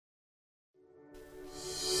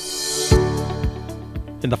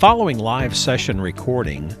In the following live session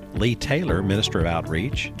recording, Lee Taylor, Minister of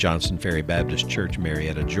Outreach, Johnson Ferry Baptist Church,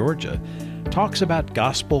 Marietta, Georgia, talks about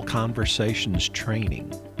gospel conversations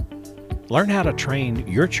training. Learn how to train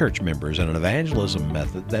your church members in an evangelism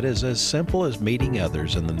method that is as simple as meeting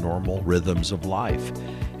others in the normal rhythms of life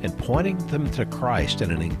and pointing them to Christ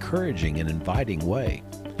in an encouraging and inviting way.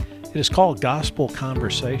 It is called Gospel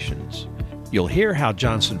Conversations. You'll hear how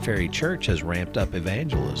Johnson Ferry Church has ramped up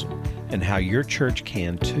evangelism and how your church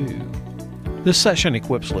can too. This session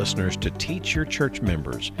equips listeners to teach your church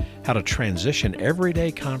members how to transition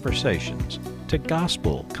everyday conversations to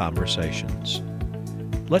gospel conversations.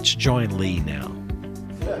 Let's join Lee now.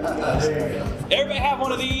 Everybody have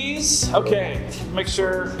one of these? Okay, make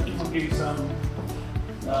sure I'll give you some.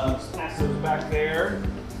 Just pass those back there.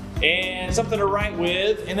 And something to write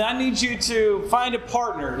with. And I need you to find a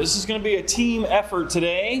partner. This is going to be a team effort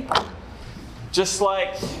today. Just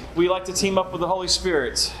like we like to team up with the Holy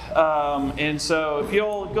Spirit. And so if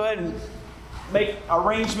you'll go ahead and make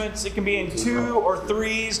arrangements, it can be in 2 or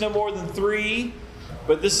 3s, no more than 3.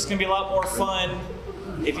 But this is going to be a lot more fun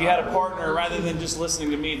if you had a partner rather than just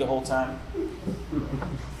listening to me the whole time.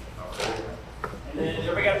 And then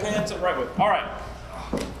everybody got a pen to write with. All right.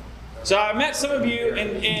 So I met some of you,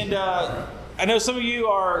 and I know some of you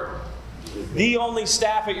are the only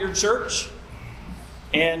staff at your church.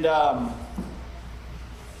 And I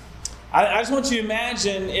just want you to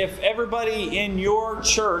imagine if everybody in your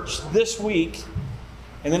church this week,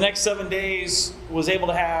 in the next 7 days, was able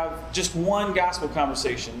to have just one gospel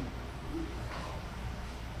conversation.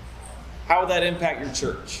 How would that impact your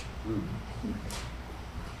church?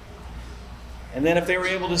 And then if they were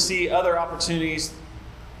able to see other opportunities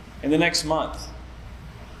in the next month,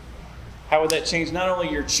 how would that change not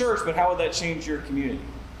only your church, but how would that change your community?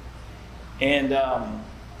 And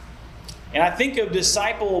I think of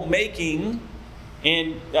disciple making,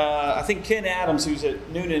 and I think Ken Adams, who's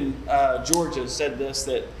at Noonan, Georgia, said this,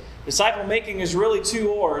 that disciple making is really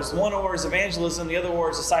 2 oars. One oar is evangelism, the other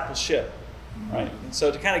oar is discipleship. Right? And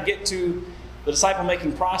so to kind of get to the disciple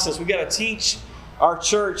making process, we've got to teach our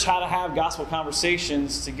church how to have gospel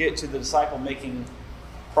conversations to get to the disciple making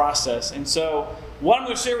process. And so what I'm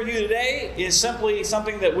going to share with you today is simply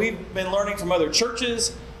something that we've been learning from other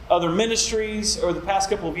churches, other ministries over the past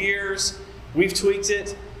couple of years. We've tweaked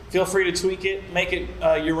it. Feel free to tweak it, make it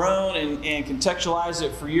your own, and contextualize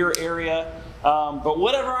it for your area. But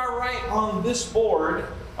whatever I write on this board,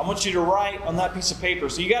 I want you to write on that piece of paper.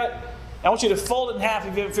 So I want you to fold it in half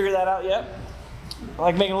if you haven't figured that out yet. I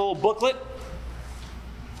like making a little booklet.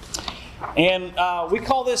 And we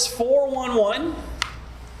call this 411.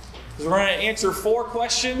 Because we're going to answer 4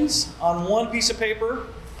 questions on one piece of paper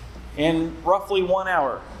in roughly 1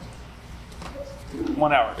 hour.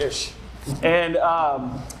 1 hour-ish. And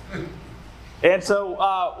so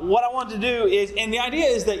what I want to do is, and the idea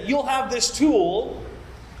is that you'll have this tool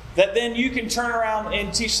that then you can turn around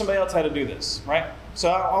and teach somebody else how to do this, right? So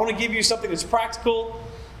I want to give you something that's practical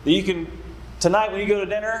that you can, tonight when you go to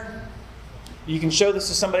dinner, you can show this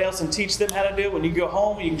to somebody else and teach them how to do it. When you go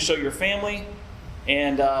home, you can show your family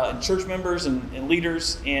and church members and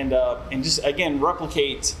leaders and just, again,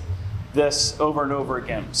 replicate this over and over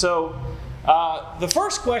again. So the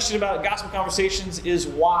first question about gospel conversations is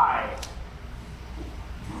why?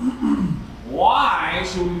 Why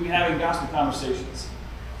should we be having gospel conversations?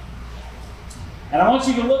 And I want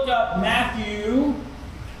you to look up Matthew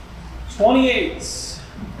 28,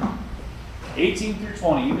 18 through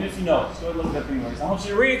 20, even if you know it. Just go ahead and look it up anyways. I want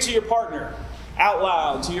you to read it to your partner, out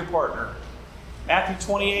loud to your partner. Matthew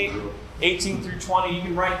 28, 18 through 20. You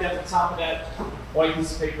can write that at the top of that white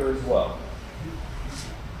piece of paper as well.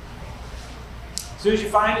 As soon as you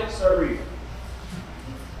find it, start reading.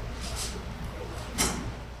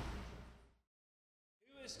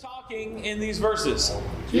 Who is talking in these verses?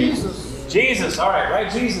 Jesus. Jesus. All right,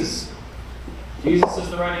 right? Jesus. Jesus is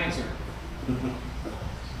the right answer.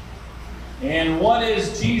 And what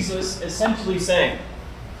is Jesus essentially saying?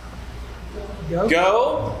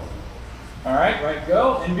 Go. All right,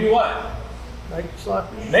 go. And do what? Make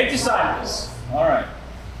disciples. Make disciples. All right.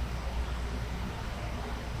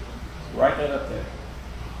 Write that up there.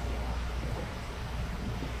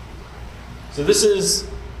 So this is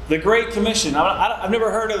the Great Commission. I've never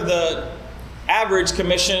heard of the Average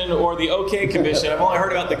Commission or the OK Commission. I've only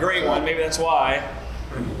heard about the Great one. Maybe that's why.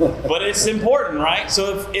 But it's important, right?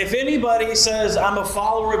 So if anybody says, I'm a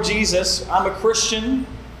follower of Jesus, I'm a Christian,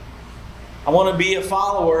 I want to be a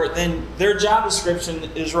follower, then their job description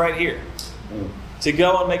is right here. To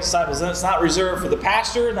go and make disciples. And it's not reserved for the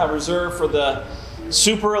pastor, not reserved for the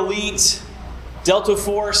super elite Delta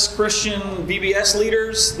Force Christian VBS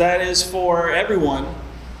leaders. That is for everyone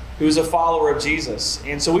who is a follower of Jesus.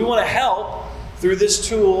 And so we want to help through this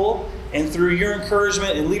tool and through your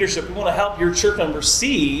encouragement and leadership. We want to help your church members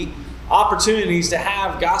see opportunities to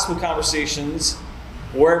have gospel conversations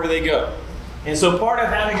wherever they go. And so part of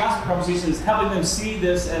having gospel conversations is helping them see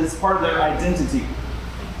this as part of their identity.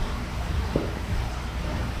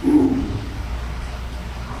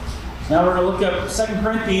 Now we're going to look up 2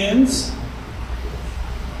 Corinthians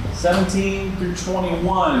 17 through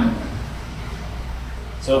 21.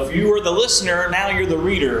 So if you were the listener, now you're the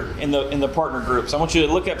reader in the partner group. So I want you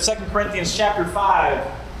to look up 2 Corinthians chapter 5,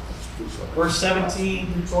 verse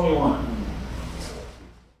 17 through 21.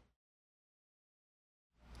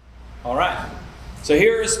 All right. So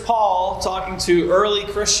here is Paul talking to early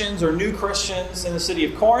Christians or new Christians in the city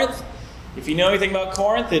of Corinth. If you know anything about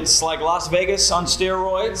Corinth, it's like Las Vegas on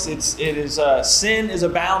steroids. Sin is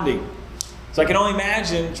abounding. So I can only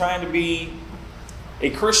imagine trying to be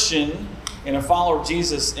a Christian and a follower of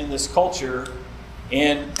Jesus in this culture.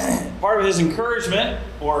 And part of his encouragement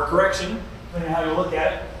or correction, depending on how you look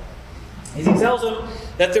at it, is he tells them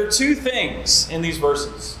that there are two things in these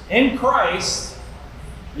verses. In Christ,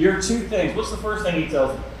 you're two things. What's the first thing he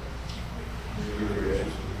tells them?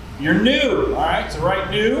 You're new. All right, so write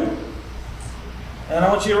new. And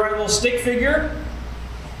I want you to write a little stick figure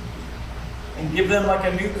and give them like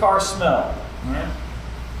a new car smell. All right?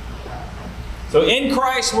 So in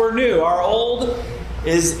Christ we're new. Our old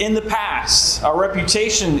is in the past. Our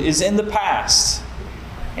reputation is in the past.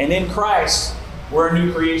 And in Christ we're a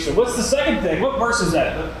new creation. What's the second thing? What verse is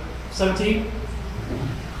that? 17?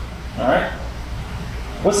 All right.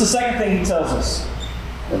 What's the second thing he tells us?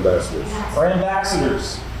 Ambassadors. We're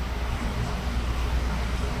ambassadors.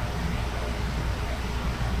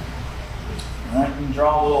 All right, you can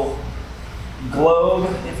draw a little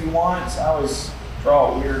globe if you want. I always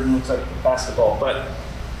draw it weird and looks like a basketball, but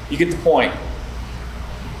you get the point.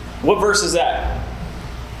 What verse is that?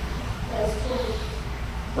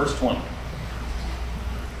 Verse 20.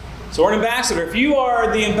 So we're an ambassador. If you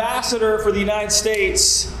are the ambassador for the United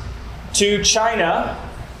States to China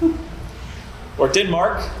or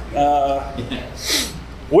Denmark,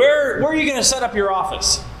 where are you going to set up your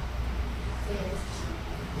office?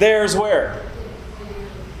 There's where?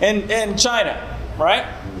 In China, right?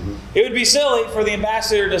 Mm-hmm. It would be silly for the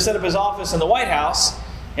ambassador to set up his office in the White House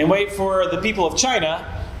and wait for the people of China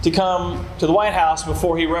to come to the White House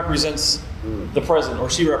before he represents the president or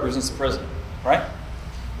she represents the president, right?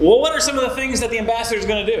 Well, what are some of the things that the ambassador is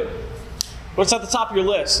going to do? What's at the top of your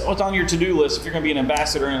list? What's on your to-do list if you're going to be an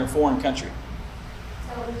ambassador in a foreign country?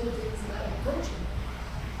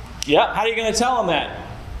 Yeah, how are you going to tell them that?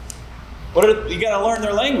 You got to learn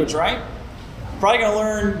their language, right? You're probably going to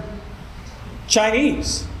learn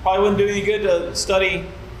Chinese. Probably wouldn't do any good to study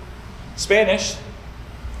Spanish.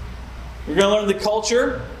 You're going to learn the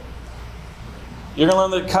culture. You're going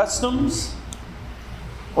to learn the customs.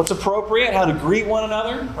 What's appropriate, how to greet one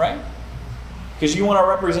another, right? Because you want to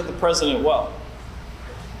represent the president well.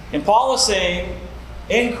 And Paul is saying,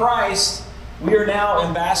 in Christ, we are now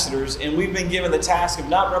ambassadors, and we've been given the task of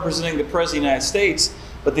not representing the President of the United States,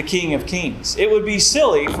 but the King of Kings. It would be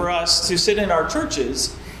silly for us to sit in our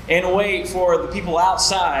churches and wait for the people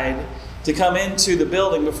outside to come into the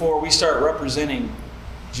building before we start representing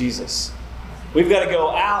Jesus. We've got to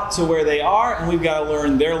go out to where they are, and we've got to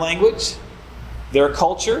learn their language, their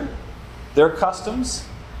culture, their customs,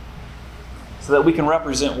 so that we can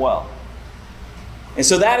represent well. And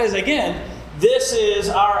so that is, again, this is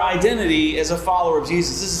our identity as a follower of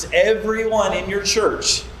Jesus. This is everyone in your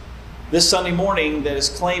church this Sunday morning that is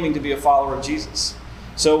claiming to be a follower of Jesus.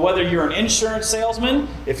 So whether you're an insurance salesman,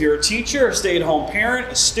 if you're a teacher, a stay-at-home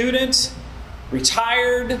parent, a student,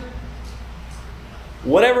 retired,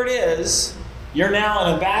 whatever it is, you're now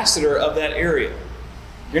an ambassador of that area.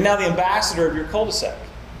 You're now the ambassador of your cul-de-sac.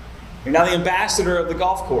 You're now the ambassador of the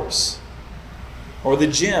golf course, or the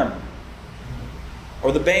gym,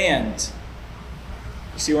 or the band.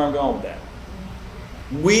 You see where I'm going with that?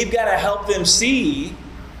 We've got to help them see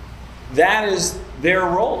that is their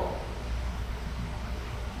role.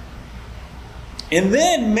 And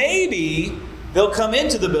then maybe they'll come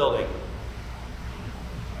into the building.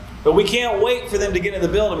 But we can't wait for them to get in the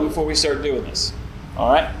building before we start doing this.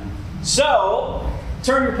 All right? So,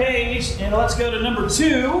 turn your page and let's go to number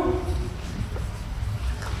 2.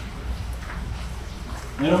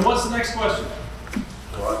 And what's the next question?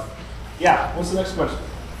 What? Yeah, what's the next question?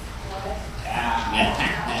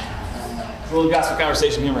 A little gospel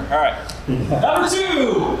conversation humor. All right. Number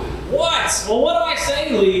 2. What? Well, what do I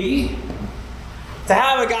say, Lee, to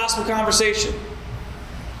have a gospel conversation?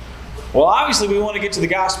 Well, obviously we want to get to the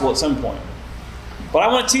gospel at some point. But I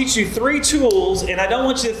want to teach you 3 tools, and I don't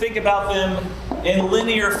want you to think about them in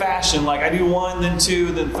linear fashion, like I do 1, then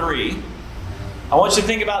 2, then 3. I want you to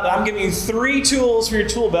think about that I'm giving you 3 tools for your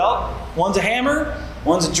tool belt. One's a hammer,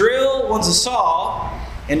 one's a drill, one's a saw,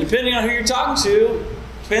 and depending on who you're talking to,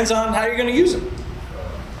 depends on how you're going to use them.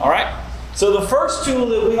 All right? So the first tool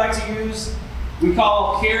that we like to use, we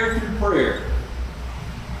call care through prayer.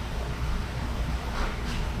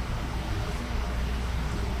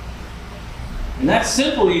 And that's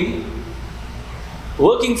simply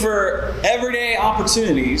looking for everyday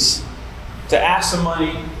opportunities to ask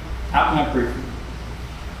somebody, how can I pray for you?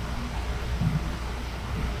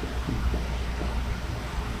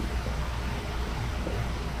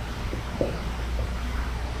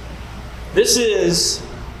 This is,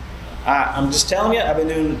 I'm just telling you, I've been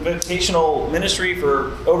doing vocational ministry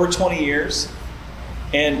for over 20 years,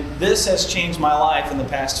 and this has changed my life in the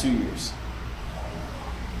past 2 years.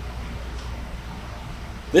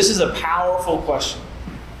 This is a powerful question.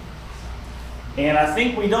 And I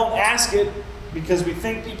think we don't ask it because we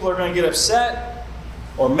think people are going to get upset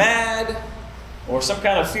or mad or some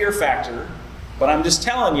kind of fear factor. But I'm just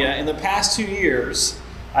telling you, in the past 2 years,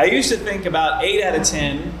 I used to think about 8 out of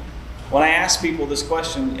 10, when I asked people this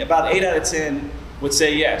question, about 8 out of 10 would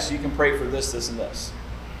say, yes, you can pray for this, this, and this.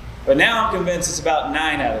 But now I'm convinced it's about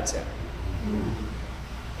 9 out of 10.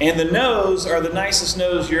 And the no's are the nicest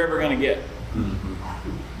no's you're ever going to get.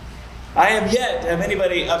 I have yet to have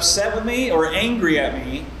anybody upset with me or angry at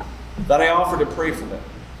me that I offer to pray for them.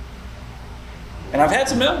 And I've had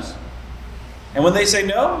some no's. And when they say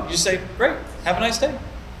no, you just say, great, have a nice day.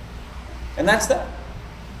 And that's that.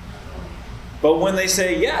 But when they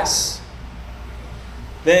say yes,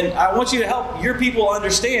 then I want you to help your people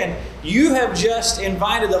understand you have just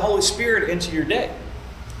invited the Holy Spirit into your day.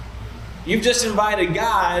 You've just invited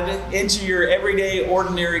God into your everyday,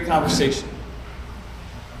 ordinary conversation.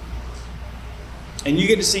 And you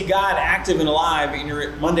get to see God active and alive in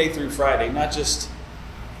your Monday through Friday, not just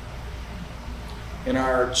in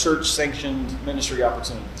our church-sanctioned ministry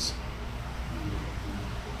opportunities.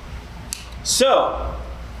 So,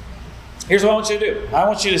 here's what I want you to do. I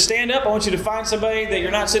want you to stand up. I want you to find somebody that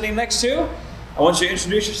you're not sitting next to. I want you to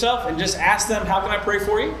introduce yourself and just ask them, how can I pray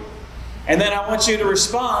for you? And then I want you to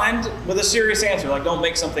respond with a serious answer. Like, don't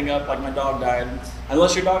make something up like my dog died,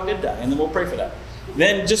 unless your dog did die, and then we'll pray for that.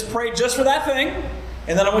 Then just pray just for that thing,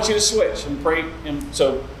 and then I want you to switch and pray. And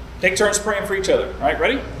so take turns praying for each other. All right,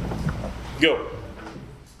 ready? Go.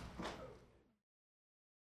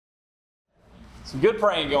 Some good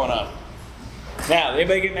praying going on. Now,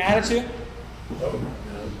 anybody get mad at you?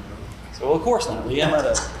 So, well, of course not, Lee. I'm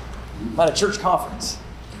at a church conference.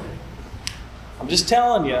 I'm just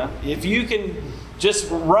telling you, if you can just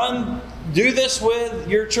do this with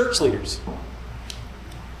your church leaders.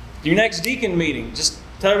 Your next deacon meeting, just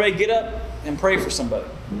tell everybody get up and pray for somebody.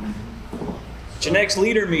 At your next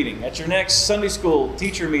leader meeting, at your next Sunday school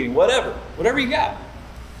teacher meeting, whatever you got.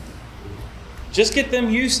 Just get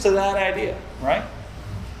them used to that idea, right?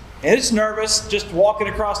 And it's nervous just walking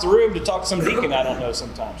across the room to talk to some deacon I don't know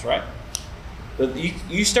sometimes, right? But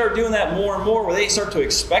you start doing that more and more where they start to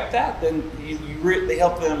expect that, then they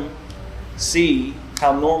help them see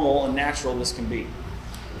how normal and natural this can be.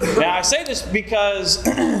 Now, I say this because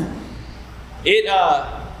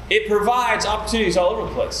it provides opportunities all over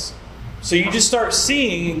the place. So you just start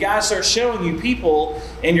seeing, and God starts showing you people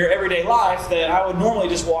in your everyday life that I would normally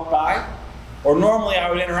just walk by, or normally I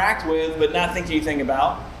would interact with, but not think anything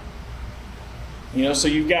about. You know, so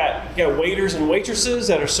you've got waiters and waitresses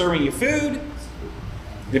that are serving you food.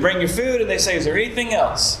 They bring you food and they say, is there anything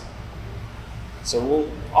else? So we'll,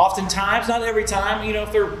 oftentimes, not every time, you know,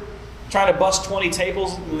 if they're trying to bust 20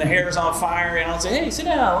 tables and the hair is on fire, and I'll say, hey, sit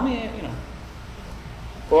down, let me, you know.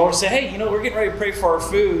 Or I'll say, hey, you know, we're getting ready to pray for our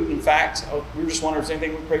food. In fact, we were just wondering if there's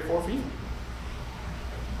anything we can pray for you.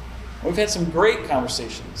 We've had some great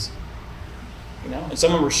conversations. You know, and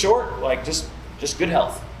some of them were short, like just good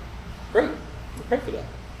health. Great, we'll pray for that.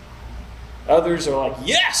 Others are like,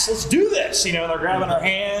 yes, let's do this. You know, they're grabbing our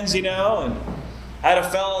hands, you know. And I had a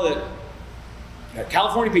fellow that got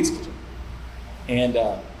California Pizza Kitchen. And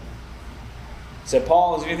said,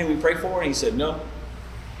 Paul, is there anything we pray for? And he said, no.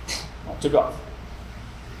 I took off.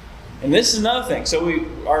 And this is another thing. So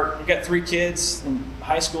we've got 3 kids in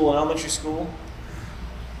high school and elementary school.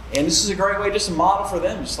 And this is a great way just to model for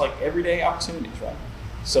them, just like everyday opportunities, right?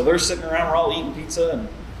 So they're sitting around, we're all eating pizza, and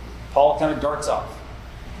Paul kind of darts off.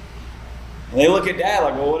 And they look at Dad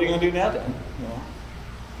like, well, what are you going to do now, Dad? You know?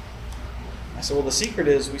 I said, well, the secret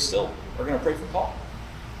is we still are going to pray for Paul.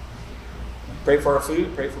 Pray for our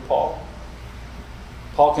food, pray for Paul.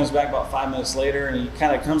 Paul comes back about 5 minutes later, and he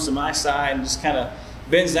kind of comes to my side and just kind of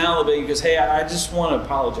bends down a little bit. He goes, hey, I just want to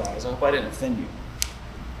apologize. I hope I didn't offend you.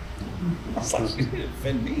 I was like, you didn't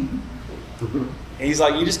offend me. And he's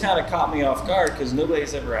like, you just kind of caught me off guard because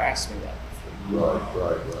nobody's ever asked me that before.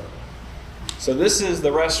 Right. So this is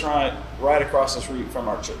the restaurant right across the street from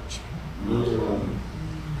our church.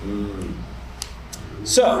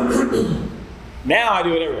 So now I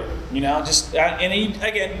do it everywhere,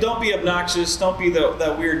 again, don't be obnoxious, don't be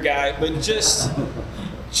that weird guy, but just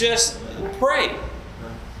pray,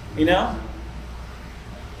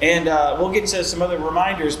 And we'll get to some other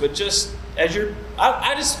reminders, but just as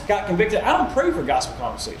I just got convicted. I don't pray for gospel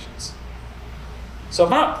conversations. So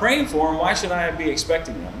if I'm not praying for them, why should I be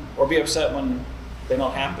expecting them or be upset when they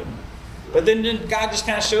don't happen? But then God just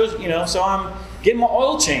kind of shows, so I'm getting my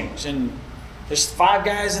oil change, and there's 5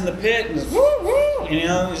 guys in the pit, and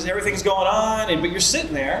everything's going on, but you're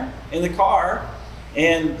sitting there in the car,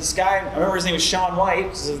 and this guy, I remember his name was Sean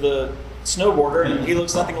White, this is the snowboarder, and he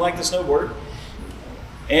looks nothing like the snowboarder.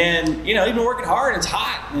 And, he's been working hard, and it's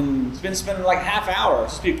hot, and he's been spending like a half hour.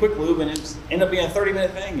 It's supposed to be a quick lube, and it ended up being a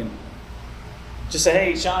 30-minute thing. And just say,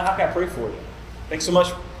 hey, Sean, how can I pray for you? Thanks so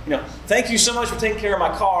much. Thank you so much for taking care of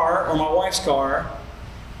my car or my wife's car.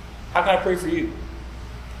 How can I pray for you?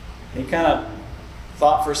 And he kind of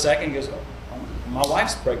thought for a second. He goes, my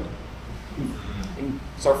wife's pregnant.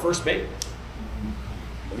 It's our first baby.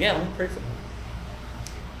 But yeah, let me pray for her.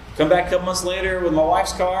 Come back a couple months later with my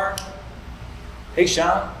wife's car. Hey,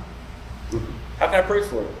 Sean, how can I pray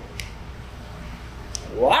for you?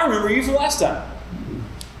 Well, I remember you from last time.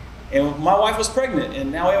 And my wife was pregnant,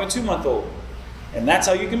 and now we have a 2-month-old. And that's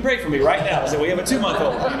how you can pray for me right now. I said, we have a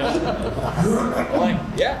 2-month-old, I'm like,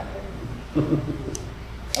 yeah.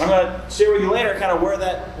 I'm going to share with you later kind of where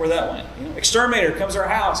that went. Exterminator comes to our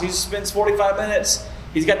house. He spends 45 minutes.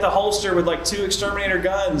 He's got the holster with like 2 exterminator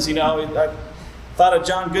guns. I thought of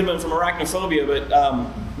John Goodman from Arachnophobia, but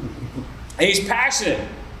and he's passionate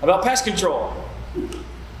about pest control.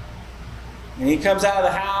 And he comes out of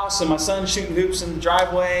the house, and my son's shooting hoops in the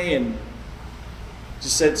driveway, and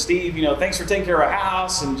just said, Steve, thanks for taking care of our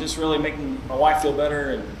house and just really making my wife feel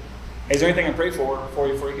better. And hey, is there anything I can pray for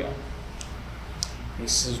you before you go? He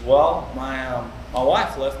says, well, my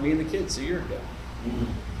wife left me and the kids a year ago.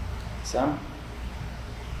 So I'm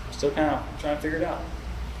still kind of trying to figure it out.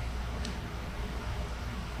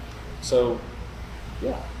 So,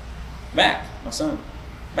 yeah. Mac, my son.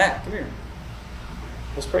 Mac, come here.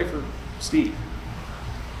 Let's pray for Steve.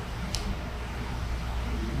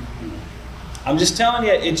 I'm just telling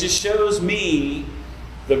you, it just shows me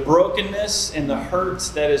the brokenness and the hurts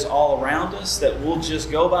that is all around us, that we'll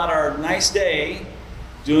just go about our nice day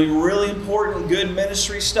doing really important, good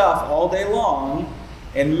ministry stuff all day long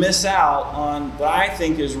and miss out on what I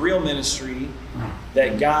think is real ministry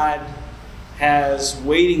that God has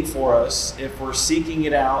waiting for us if we're seeking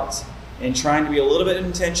it out and trying to be a little bit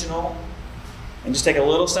intentional and just take a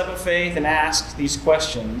little step of faith and ask these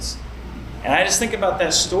questions. And I just think about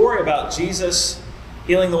that story about Jesus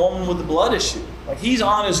healing the woman with the blood issue. Like, he's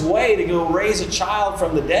on his way to go raise a child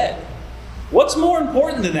from the dead. What's more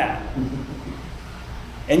important than that?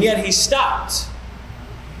 And yet he stopped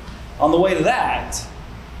on the way to that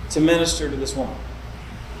to minister to this woman.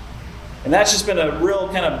 And that's just been a real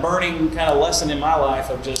kind of burning kind of lesson in my life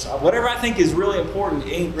of just whatever I think is really important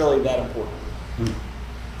ain't really that important.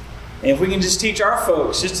 And if we can just teach our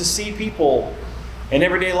folks just to see people in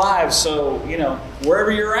everyday lives, so,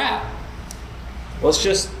 wherever you're at,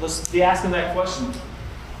 let's be asking that question.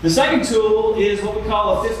 The second tool is what we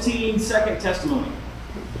call a 15-second testimony.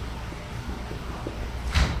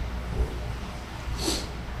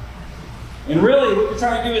 And really, what we're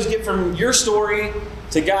trying to do is get from your story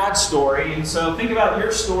to God's story. And so think about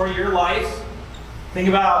your story, your life. Think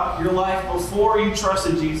about your life before you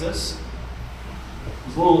trusted Jesus.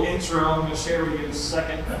 There's a little intro I'm going to share with you in a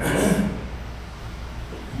second.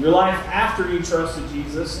 Your life after you trusted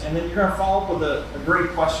Jesus, and then you're going to follow up with a great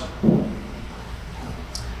question.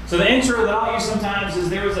 So the intro that I'll use sometimes is,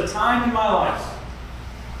 there was a time in my life.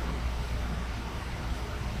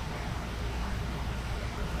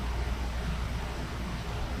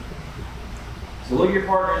 So look at your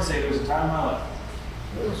partner and say, there was a time in my life.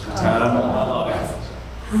 There was a time in my life.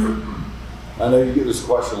 I know you get this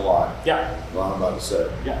question a lot. Yeah. What I'm about to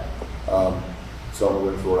say. Yeah. So I'm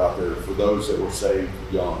going to throw it out there for those that were saved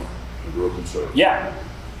young and grew up in church. Yeah.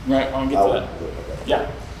 Right, I want to get to that. Okay.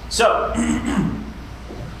 Yeah. So,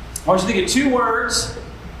 I want you to think of 2 words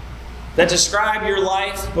that describe your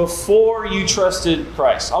life before you trusted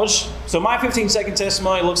Christ. So my 15-second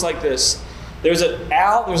testimony looks like this. There was a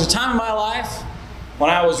time in my life, when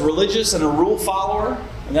I was religious and a rule follower,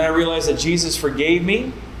 and then I realized that Jesus forgave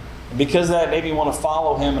me. And because of that, it made me want to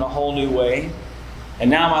follow Him in a whole new way. And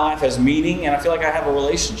now my life has meaning, and I feel like I have a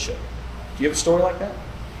relationship. Do you have a story like that?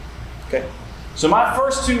 Okay. So my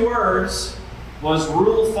first 2 words was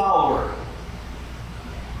rule follower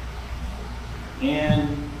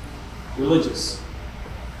and religious.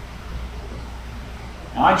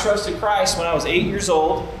 Now, I trusted Christ when I was 8 years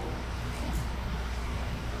old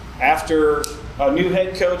after a new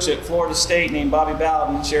head coach at Florida State named Bobby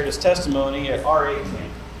Bowden shared his testimony at RA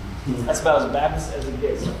camp. That's about as Baptist as it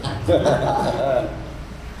gets.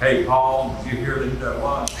 Hey, Paul, did you hear that you got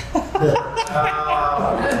one?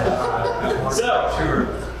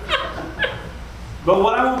 But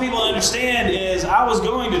what I want people to understand is I was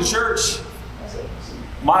going to church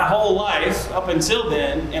my whole life up until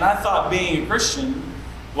then, and I thought being a Christian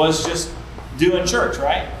was just doing church,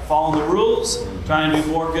 right? Following the rules, trying to do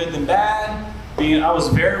more good than bad. I was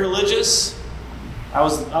very religious. I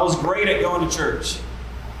was great at going to church.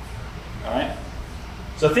 All right?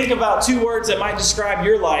 So think about 2 words that might describe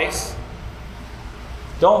your life.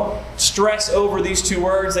 Don't stress over these 2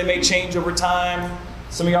 words. They may change over time.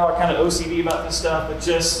 Some of y'all are kind of OCD about this stuff, but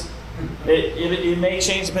just it may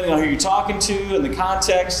change depending on who you're talking to and the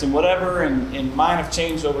context and whatever, and mine have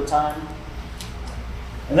changed over time.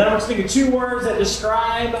 And then I'm just thinking 2 words that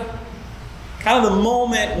describe kind of the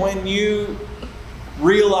moment when you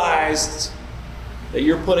realized that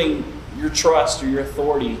you're putting your trust or your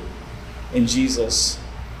authority in Jesus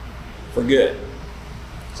for good.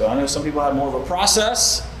 So I know some people have more of a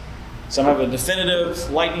process. Some have a definitive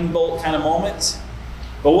lightning bolt kind of moment.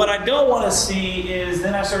 But what I don't want to see is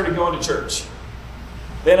then I started going to church.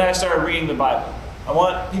 Then I started reading the Bible. I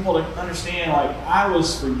want people to understand, like, I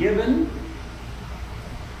was forgiven,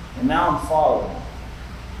 and now I'm following.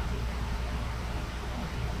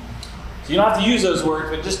 So you don't have to use those words,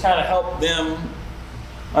 but just kind of help them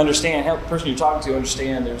understand, help the person you're talking to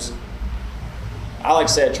understand I like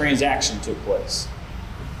to say a transaction took place.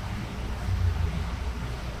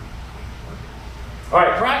 All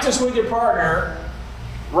right, practice with your partner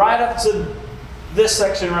right up to this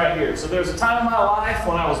section right here. So there's a time in my life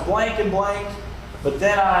when I was blank and blank, but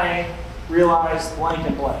then I realized blank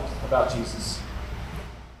and blank about Jesus.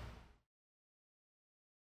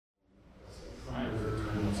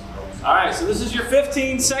 All right, so this is your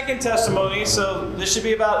 15-second testimony, so this should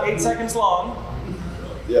be about 8 seconds long.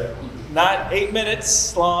 Yeah. Not 8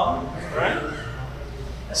 minutes long, right?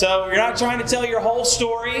 So you're not trying to tell your whole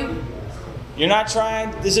story. You're not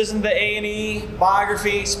trying, this isn't the A&E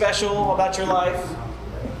biography special about your life.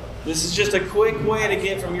 This is just a quick way to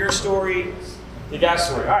get from your story to God's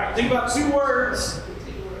story. All right, think about 2 words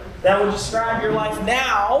that will describe your life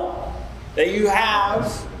now that you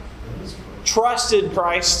have trusted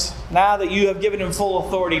Christ, now that you have given Him full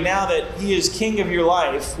authority, now that He is King of your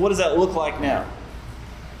life. What does that look like now?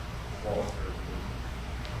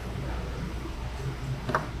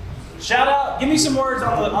 Shout out, give me some words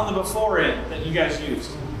on the before end that you guys used.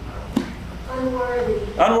 Unworthy.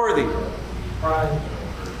 Unworthy. Pride.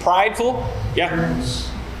 Prideful. Yeah.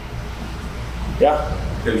 Yeah.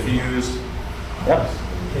 Confused. Yep.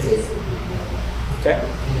 Okay.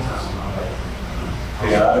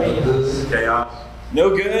 Chaos.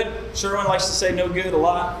 No good. Sherwin likes to say no good a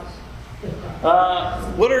lot.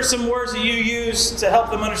 What are some words that you use to help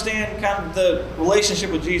them understand kind of the relationship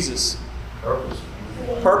with Jesus?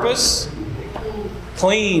 Purpose.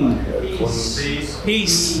 Clean.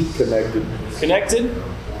 Peace. Connected.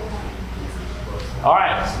 All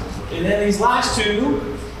right. And then these last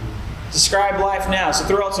 2 describe life now. So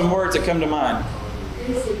throw out some words that come to mind.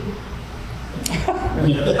 All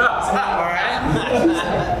right.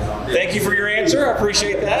 Thank you for your answer. I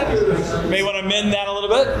appreciate that. You may want to amend that a little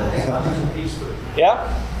bit. Yeah?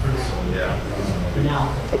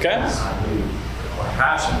 Okay.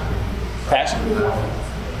 Passion.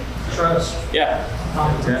 Trust. Yeah.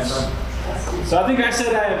 Confidence. So I think I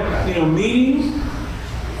said I have, meaning,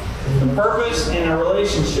 a purpose, and a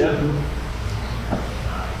relationship.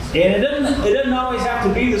 And it doesn't always have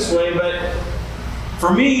to be this way, but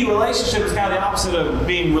for me, relationship is kind of the opposite of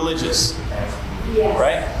being religious. Yes.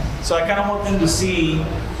 Right? So I kind of want them to see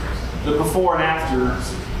the before and after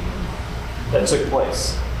that took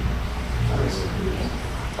place.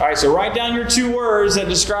 All right, so write down your 2 words that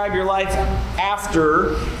describe your life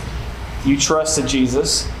after you trusted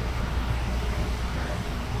Jesus.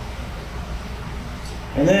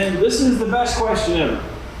 And then this is the best question ever.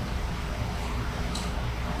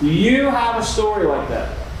 Do you have a story like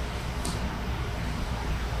that?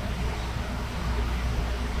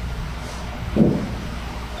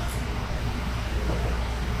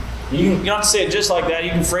 You don't have to say it just like that.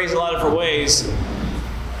 You can phrase it a lot of different ways.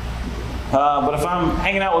 But if I'm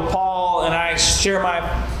hanging out with Paul and I share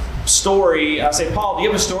my story, I say, Paul, do you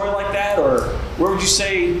have a story like that? Or where would you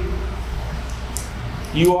say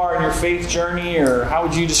you are in your faith journey? Or how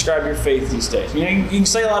would you describe your faith these days? You can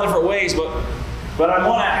say a lot of different ways, but I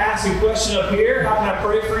want to ask you a question up here. How can I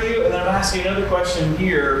pray for you? And then I'm going to ask you another question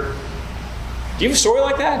here. Do you have a story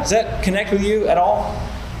like that? Does that connect with you at all?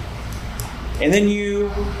 And then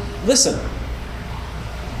you listen.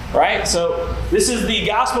 Right? So this is the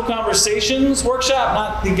Gospel Conversations workshop,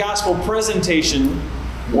 not the Gospel Presentation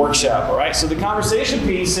workshop. All right? So the conversation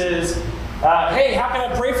piece is, hey, how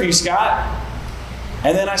can I pray for you, Scott?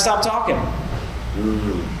 And then I stop talking.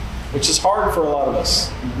 Which is hard for a lot of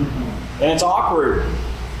us. And it's awkward.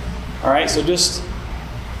 All right? So just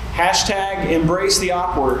hashtag embrace the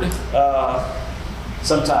awkward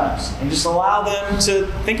sometimes. And just allow them to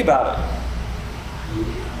think about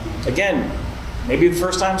it. Again, maybe the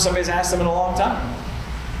first time somebody's asked them in a long time.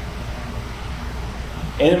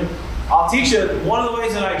 And I'll teach you one of the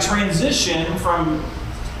ways that I transition from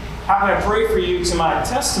how can I pray for you to my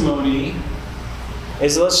testimony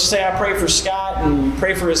is, let's just say I pray for Scott and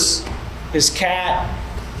pray for his cat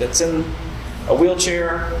that's in a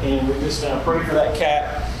wheelchair, and we're just going to pray for that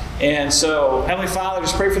cat. And so, Heavenly Father,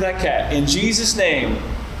 just pray for that cat. In Jesus' name,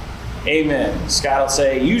 amen. Scott will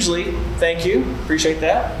say, usually, thank you, appreciate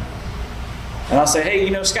that. And I'll say,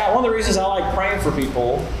 hey, Scott, one of the reasons I like praying for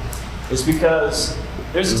people is because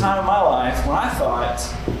there's a time in my life when I thought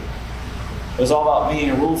it was all about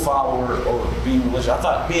being a rule follower or being religious. I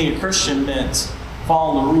thought being a Christian meant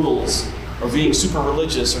following the rules or being super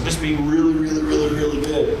religious or just being really, really, really, really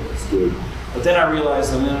good. That's good. But then I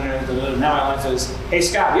realized now my life is, hey,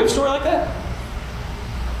 Scott, do you have a story like that?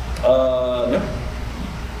 No.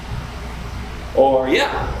 Or,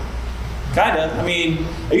 yeah, kind of. I mean,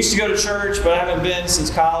 I used to go to church, but I haven't been since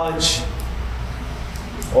college.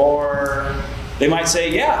 Or they might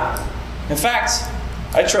say, yeah. In fact,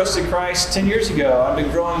 I trusted Christ 10 years ago. I've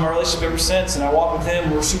been growing my relationship ever since, and I walk with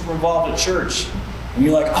Him. We're super involved at church. And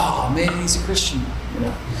you're like, oh, man, he's a Christian.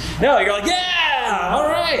 No, you're like, yeah, all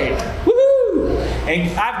right, woohoo!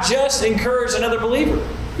 And I've just encouraged another believer.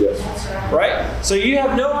 Yes. Right? So you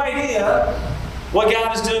have no idea what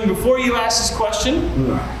God is doing before you ask this question,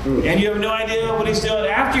 and you have no idea what He's doing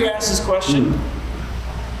after you ask this question.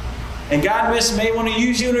 And God may want to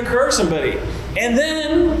use you to encourage somebody. And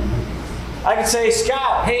then I could say,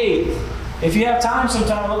 Scott, hey, if you have time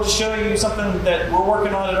sometime, I'd love to show you something that we're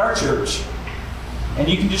working on at our church. And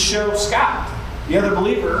you can just show Scott, the other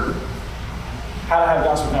believer, how to have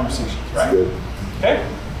gospel conversations, right? Okay?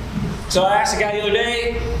 So I asked a guy the other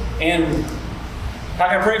day, and how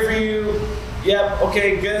can I pray for you? Yep,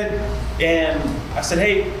 okay, good. And I said,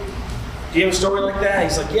 hey, do you have a story like that?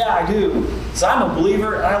 He's like, yeah, I do. So I'm a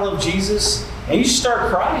believer, and I love Jesus. And you should start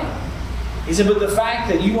crying. He said, but the fact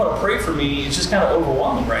that you want to pray for me is just kind of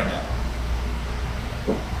overwhelming right now.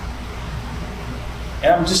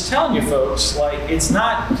 And I'm just telling you, folks, it's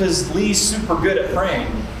not because Lee's super good at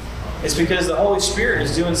praying. It's because the Holy Spirit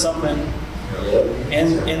is doing something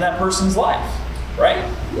in that person's life, right?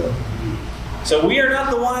 So we are not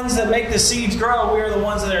the ones that make the seeds grow. We are the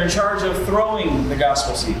ones that are in charge of throwing the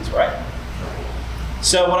gospel seeds, right?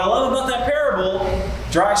 So what I love about that parable,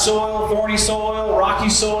 dry soil, thorny soil, rocky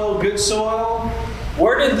soil, good soil,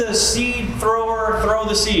 where did the seed thrower throw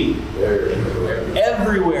the seed?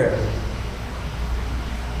 Everywhere.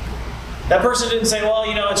 That person didn't say, well,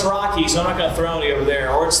 it's rocky, so I'm not going to throw any over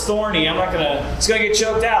there. Or it's thorny, it's going to get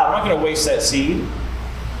choked out. I'm not going to waste that seed.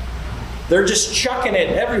 They're just chucking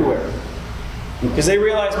it everywhere. Because they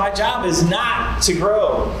realize my job is not to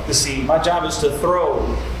grow the seed. My job is to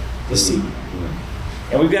throw the seed.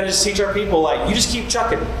 And we've got to just teach our people, you just keep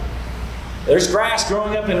chucking. There's grass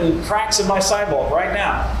growing up in cracks of my sidewalk right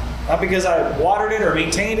now. Not because I watered it or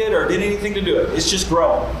maintained it or did anything to do it. It's just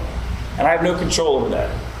growing. And I have no control over that.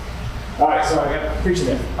 All right, sorry, I got preaching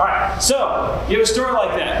there. All right, so you have a story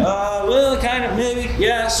like that. Well, kind of, maybe,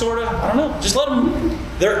 yeah, sort of. I don't know. Just let them.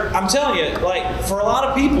 I'm telling you, for a lot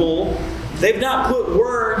of people, they've not put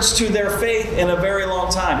words to their faith in a very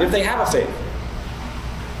long time, if they have a faith.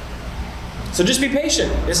 So just be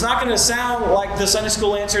patient. It's not going to sound like the Sunday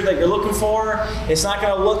school answer that you're looking for. It's not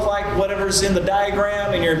going to look like whatever's in the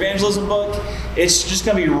diagram in your evangelism book. It's just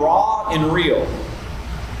going to be raw and real.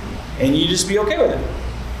 And you just be okay with it.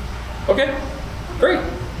 Okay, great.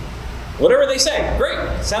 Whatever they say,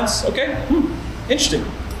 great. Sounds okay. Interesting.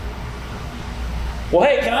 Well,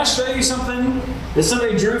 hey, can I show you something that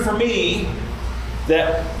somebody drew for me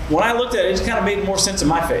that when I looked at it, it just kind of made more sense in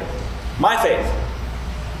my faith? My faith.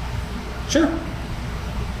 Sure.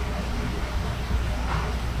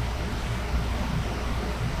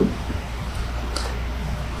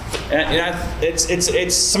 And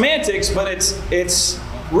it's semantics, but it's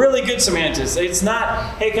really good semantics. It's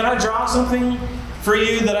not, hey, can I draw something for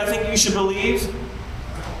you that I think you should believe?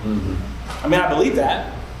 I mean, I believe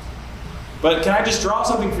that. But can I just draw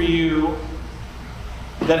something for you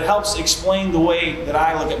that helps explain the way that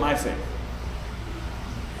I look at my faith?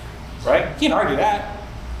 Right? You can't argue that.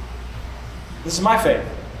 This is my faith.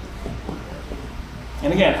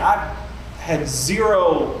 And again, I've had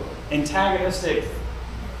zero antagonistic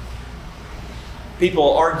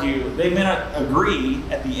people argue. They may not agree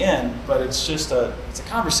at the end, but it's just it's a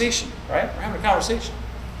conversation, right? We're having a conversation.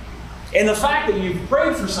 And the fact that you've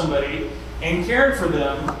prayed for somebody and cared for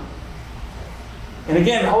them, and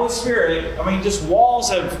again, the Holy Spirit, I mean, just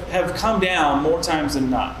walls have come down more times than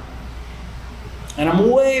not. And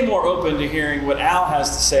I'm way more open to hearing what Al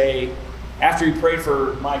has to say after he prayed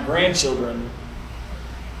for my grandchildren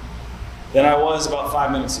than I was about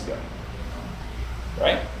 5 minutes ago.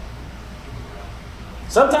 Right?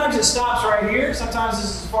 Sometimes it stops right here. Sometimes this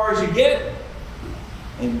is as far as you get.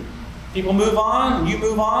 And people move on, and you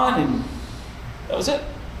move on, and that was it.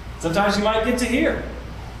 Sometimes you might get to here.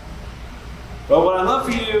 But what I'd love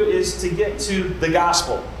for you is to get to the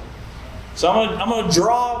gospel. So I'm going to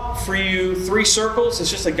draw for you 3 circles. It's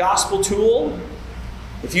just a gospel tool.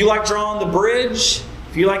 If you like drawing the bridge,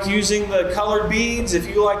 if you like using the colored beads, if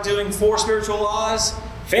you like doing 4 spiritual laws,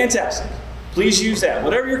 fantastic. Please use that.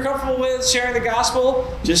 Whatever you're comfortable with sharing the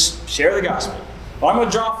gospel, just share the gospel. Well, I'm going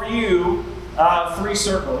to draw for you 3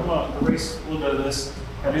 circles. I'm going to erase a little bit of this.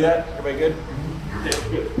 Can I do that? Everybody good? Yeah,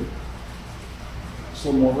 good. Just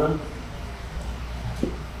a little more room.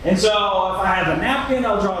 And so if I have a napkin,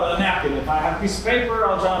 I'll draw a napkin. If I have a piece of paper,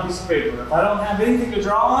 I'll draw a piece of paper. If I don't have anything to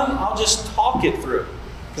draw on, I'll just talk it through.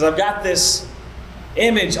 Because I've got this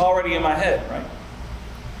image already in my head, right?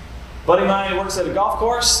 A buddy of mine works at a golf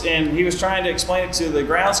course, and he was trying to explain it to the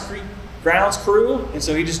grounds crew, and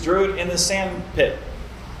so he just drew it in the sand pit.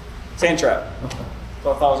 Sand trap.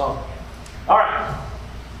 So I thought it was awesome. All right.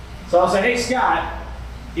 So I'll say, hey, Scott,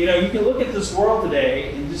 you know, you can look at this world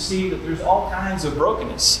today and just see that there's all kinds of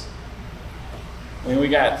brokenness. I mean, we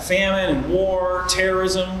got famine and war,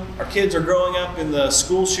 terrorism. Our kids are growing up in the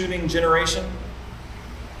school shooting generation.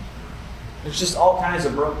 There's just all kinds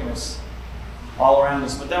of brokenness all around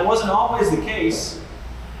us. But that wasn't always the case.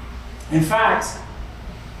 In fact,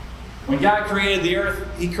 when God created the earth,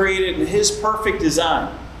 He created it in His perfect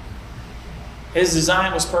design. His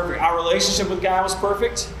design was perfect. Our relationship with God was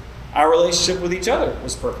perfect. Our relationship with each other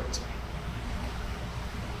was perfect.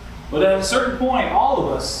 But at a certain point, all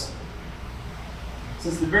of us,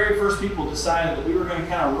 since the very first people decided that we were going to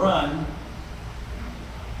kind of run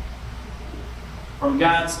from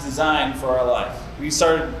God's design for our life. We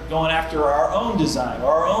started going after our own design,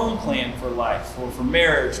 or our own plan for life, or for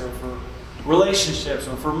marriage, or for relationships,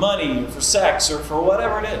 or for money, or for sex, or for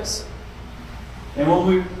whatever it is. And when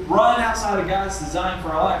we run outside of God's design for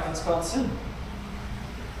our life, that's called sin.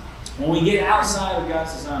 When we get outside of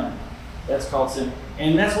God's design, that's called sin.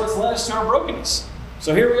 And that's what's led us to our brokenness.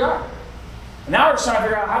 So here we are. And now we're just trying to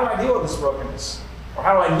figure out, how do I deal with this brokenness? Or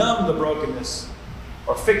how do I numb the brokenness?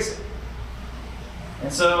 Or fix it?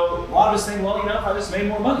 And so a lot of us think, well, you know, if I just made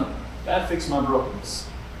more money, that'd fix my brokenness.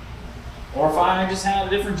 Or if I just had a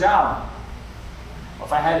different job. Or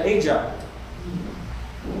if I had a job.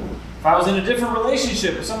 If I was in a different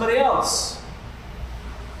relationship with somebody else.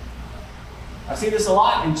 I see this a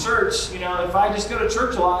lot in church. You know, if I just go to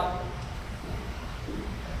church a lot,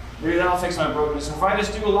 maybe that'll fix my brokenness. Or if I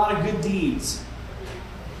just do a lot of good deeds,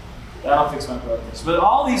 that'll fix my brokenness. But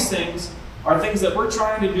all these things are things that we're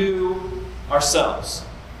trying to do ourselves.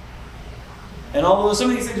 And although some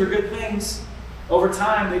of these things are good things, over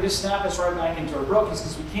time they just snap us right back into our brokenness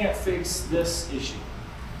because we can't fix this issue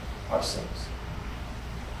ourselves.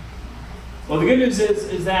 Well, the good news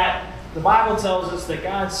is that the Bible tells us that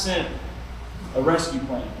God sent a rescue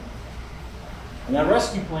plan. And that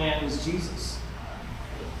rescue plan is Jesus.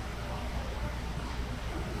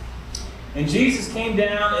 And Jesus came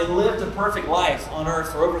down and lived a perfect life on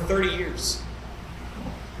earth for over 30 years.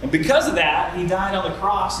 And because of that, He died on the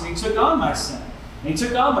cross and He took on my sin. And He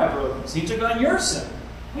took on my brokenness. He took on your sin.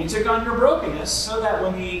 And He took on your brokenness so that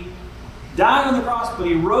when He died on the cross, but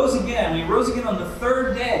He rose again, when He rose again on the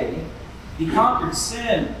 3rd day, He conquered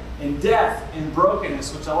sin and death and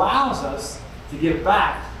brokenness, which allows us to get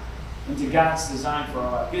back into God's design for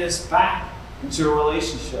our life. Get us back into a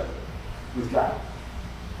relationship with God.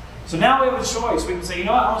 So now we have a choice. We can say, you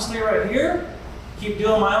know what, I want to stay right here, keep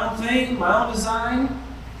doing my own thing, my own design.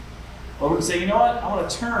 Or we can say, you know what, I want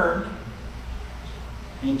to turn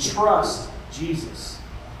and trust Jesus.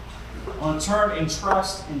 I want to turn and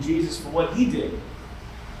trust in Jesus for what He did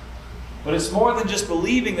But it's more than just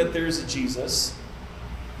believing that there's a Jesus.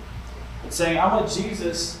 It's saying, I want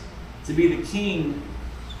Jesus to be the king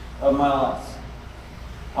of my life.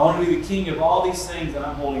 I want to be the king of all these things that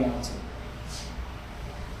I'm holding on to.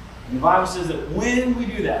 And the Bible says that when we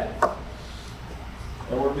do that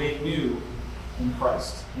we're made new in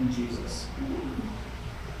Christ, in Jesus.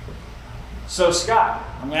 So Scott,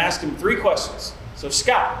 I'm going to ask him 3 questions. So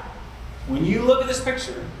Scott, when you look at this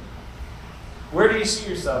picture, where do you see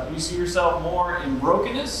yourself? Do you see yourself more in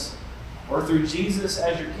brokenness? Or through Jesus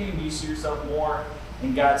as your king, do you see yourself more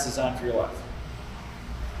in God's design for your life?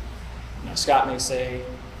 Now Scott may say,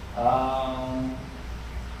 I'm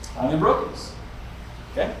in brokenness.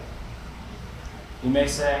 Okay? He may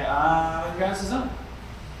say, I'm in God's design.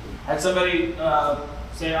 I had somebody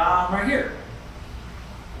say, I'm right here.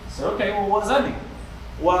 So, okay, well, what does that mean?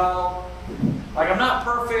 Well, like I'm not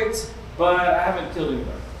perfect, but I haven't killed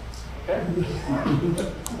anybody. Okay?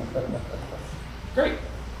 Great.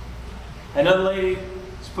 Another lady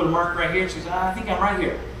just put a mark right here. She says, I think I'm right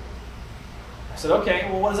here. I said, okay,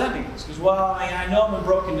 well, what does that mean? She goes, well, I know I'm in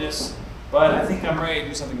brokenness, but I think I'm ready to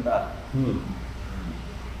do something about it.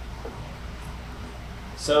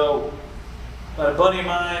 So, a buddy of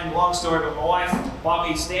mine, long story, but my wife bought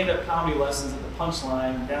me stand-up comedy lessons at the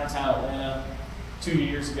Punchline downtown Atlanta 2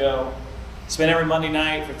 years ago. Spent every Monday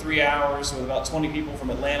night for 3 hours with about 20 people from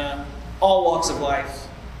Atlanta, all walks of life.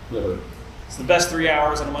 It's the best 3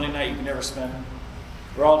 hours on a Monday night you can ever spend.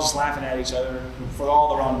 We're all just laughing at each other for all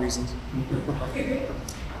the wrong reasons. And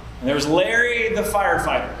there was Larry the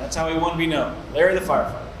firefighter. That's how he wanted to be known. Larry the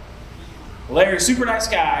firefighter. Larry, super nice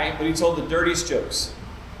guy, but he told the dirtiest jokes.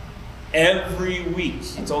 Every week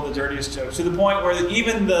he told the dirtiest jokes, to the point where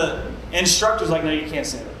even the instructor's like, no, you can't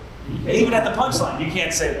say that. Even at the Punchline, you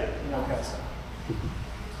can't say that. You know, kind of stuff.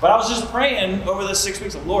 But I was just praying over the 6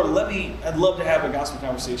 weeks of, Lord, I'd love to have a gospel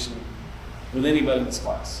conversation with anybody in this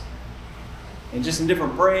class. And just in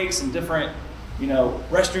different breaks and different,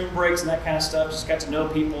 restroom breaks and that kind of stuff, just got to know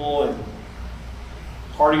people, and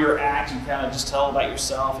part of your act, you kind of just tell about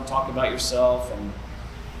yourself and talk about yourself, and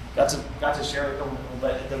got to share with them.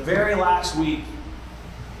 But at the very last week,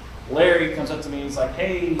 Larry comes up to me and he's like,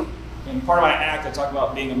 hey, in part of my act, I talk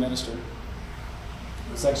about being a minister.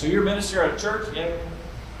 It's like, so you're a minister at a church? Yeah.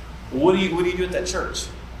 Well, what do you do at that church?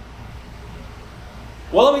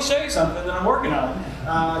 Well, let me show you something that I'm working on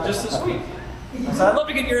just this week. I said, I'd love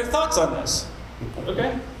to get your thoughts on this.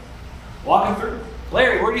 Okay. Walking through.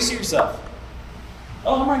 Larry, where do you see yourself?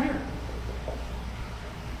 Oh, I'm right here.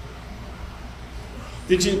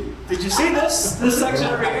 Did you see this section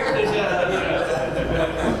over here?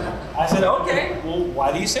 I said, okay, well,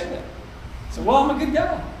 why do you say that? I said, well, I'm a good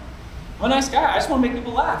guy. I'm a nice guy. I just want to make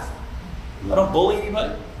people laugh. I don't bully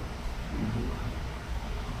anybody.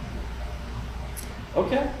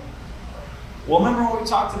 Okay. Well, remember when we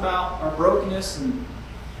talked about our brokenness and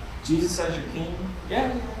Jesus as your king?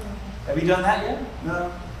 Yeah. Have you done that yet?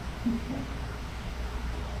 No.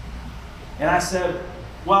 And I said,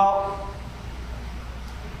 well,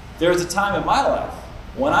 there was a time in my life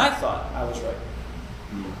when I thought I was right.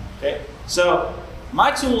 Okay? So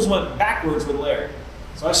my tools went backwards with Larry.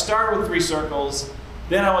 So I started with 3 circles,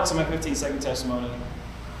 then I went to my 15-second testimony,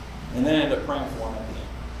 and then ended up praying for him at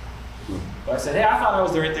the end. But I said, hey, I thought I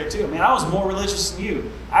was right there too. Man, I was more religious than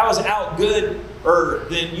you. I was out gooder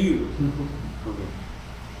than you.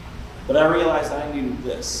 But I realized I needed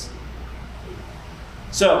this.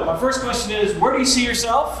 So my first question is, where do you see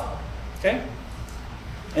yourself? Okay?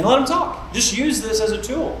 And let them talk. Just use this as a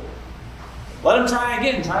tool. Let them try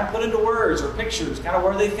again. Try and put into words or pictures kind of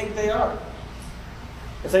where they think they are.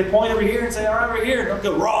 If they point over here and say, all right, over here, don't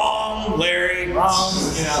go, wrong, Larry, wrong,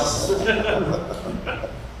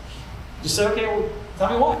 Just say, okay, well,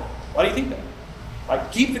 tell me why. Why do you think that?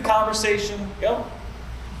 Like, keep the conversation going.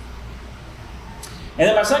 And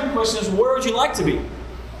then my second question is, where would you like to be?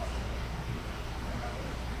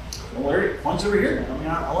 Well, Larry, one's over here.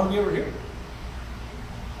 I want to be over here.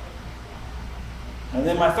 And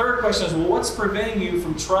then my third question is, well, what's preventing you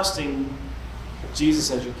from trusting Jesus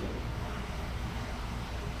as your king?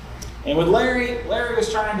 And with Larry was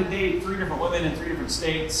trying to date 3 different women in 3 different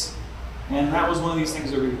states, and that was one of these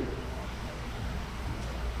things over here.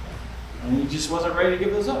 And he just wasn't ready to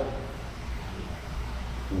give those up.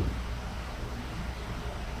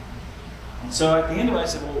 And so at the end of it, I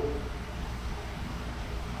said, well,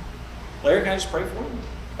 Larry, can I just pray for you?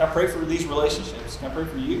 Can I pray for these relationships? Can I pray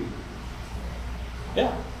for you?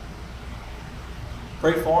 Yeah.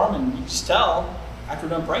 Pray for them, and you just tell, after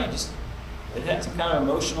we're done praying, it had some kind of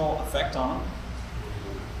emotional effect on them.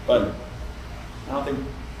 But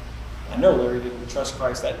I know Larry didn't trust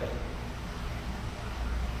Christ that day.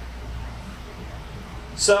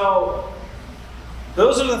 So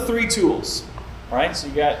those are the 3 tools, right? So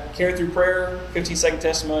you got care through prayer, 15-second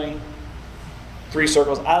testimony, 3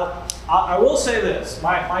 circles. I will say this.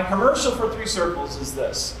 My commercial for 3 circles is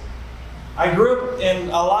this. I grew up in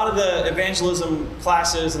a lot of the evangelism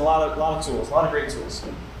classes and a lot of tools, a lot of great tools.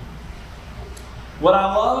 What I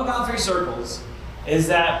love about 3 circles is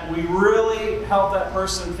that we really help that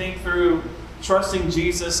person think through trusting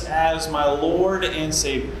Jesus as my Lord and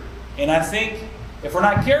Savior. And I think if we're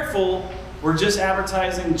not careful, we're just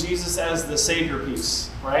advertising Jesus as the Savior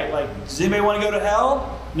piece, right? Like, does anybody want to go to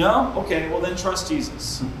hell? No? Okay, well then trust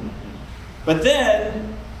Jesus. But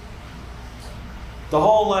then, the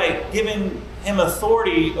whole like giving him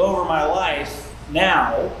authority over my life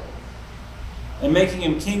now and making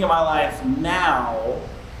him king of my life now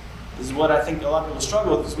is what I think a lot of people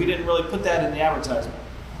struggle with, because we didn't really put that in the advertisement.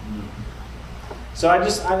 So I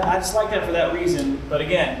just like that for that reason. But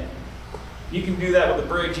again, you can do that with the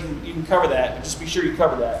bridge. You can cover that, but just be sure you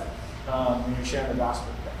cover that when you're sharing the gospel.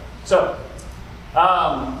 So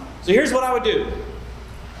here's what I would do.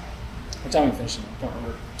 What time are we finishing? I can't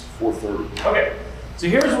remember. 4:30. Okay. So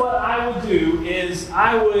here's what I would do is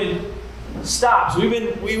I would stop. So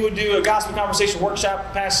we would do a gospel conversation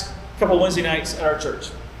workshop past couple Wednesday nights at our church.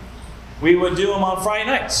 We would do them on Friday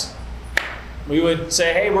nights. We would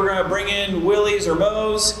say, hey, we're going to bring in Willie's or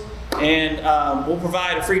Moe's, and we'll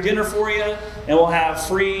provide a free dinner for you, and we'll have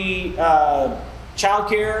free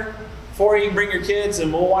childcare for you. You can bring your kids,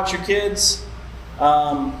 and we'll watch your kids.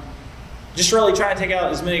 Just really try to take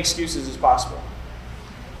out as many excuses as possible.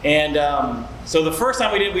 And so the first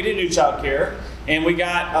time we didn't do childcare, and we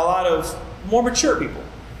got a lot of more mature people,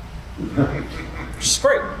 which is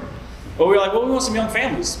great. But we were like, well, we want some young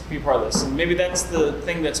families to be part of this, and maybe that's the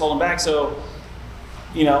thing that's holding back. So,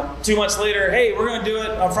 2 months later, hey, we're going to do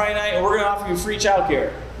it on Friday night, and we're going to offer you free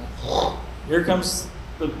childcare. Here comes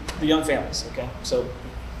the young families. Okay, so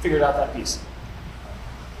figured out that piece,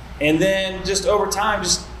 and then just over time,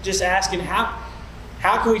 just asking how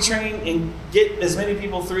can we train and get as many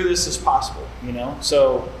people through this as possible,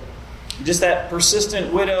 So just that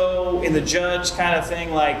persistent widow and the judge kind of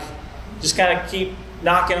thing, like just kind of keep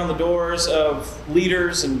knocking on the doors of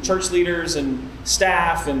leaders and church leaders and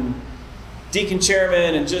staff and deacon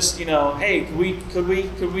chairmen and just, hey, could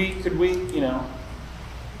we,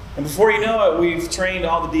 And before you know it, we've trained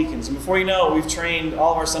all the deacons. And before you know it, we've trained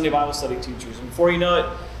all of our Sunday Bible study teachers. And before you know it,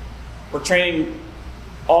 we're training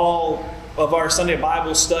all of our Sunday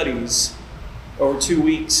Bible studies over 2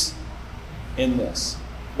 weeks in this.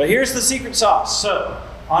 But here's the secret sauce. So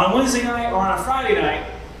on a Wednesday night or on a Friday night,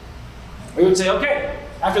 we would say, okay,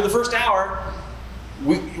 after the first hour,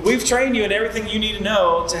 we've trained you in everything you need to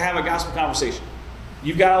know to have a gospel conversation.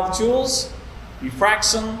 You've got all the tools, you've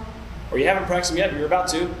practiced them, or you haven't practiced them yet, but you're about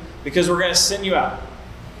to, because we're going to send you out.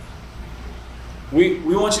 We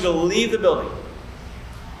want you to leave the building.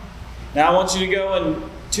 Now I want you to go in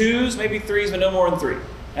 2s, maybe 3s, but no more than 3.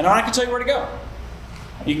 And I can tell you where to go.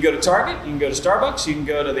 You can go to Target, you can go to Starbucks, you can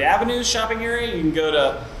go to the Avenues shopping area, you can go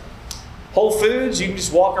to Whole Foods, you can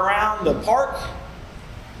just walk around the park.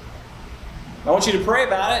 I want you to pray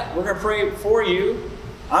about it. We're going to pray for you.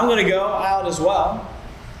 I'm going to go out as well.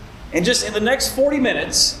 And just in the next 40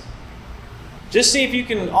 minutes, just see if you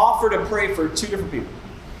can offer to pray for 2 different people.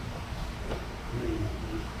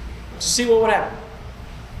 Just see what would happen.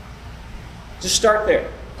 Just start there.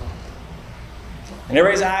 And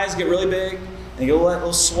everybody's eyes get really big, and they get a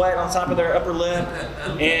little sweat on top of their upper lip.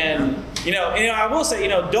 And I will say,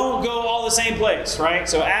 don't go all the same place, right?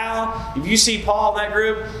 So Al, if you see Paul in that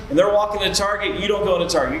group and they're walking to Target, you don't go into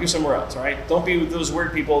Target. You go somewhere else, right? Don't be with those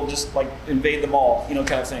weird people, just like invade the mall,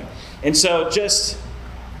 kind of thing. And so just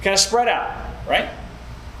kind of spread out, right?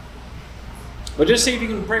 But just see if you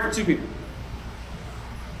can pray for 2 people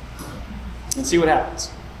and see what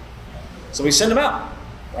happens. So we send them out,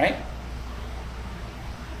 right?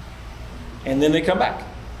 And then they come back.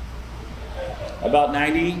 About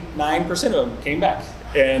 99% of them came back.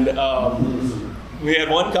 And we had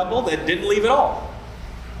one couple that didn't leave at all.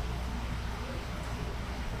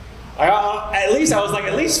 At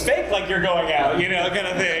least fake like you're going out, kind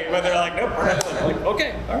of thing. But they're like, nope, we're not going. I'm like,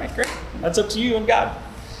 okay, all right, great. That's up to you and God.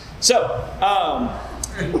 So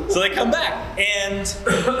they come back. And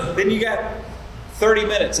then you got 30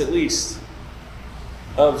 minutes at least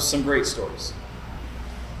of some great stories.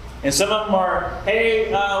 And some of them are, hey,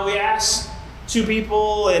 we asked 2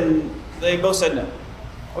 people and they both said no.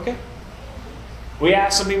 Okay. We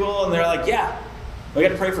asked some people and they're like, yeah, we got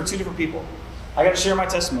to pray for 2 different people. I got to share my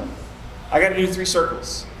testimony. I got to do 3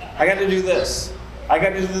 circles. I got to do this. I got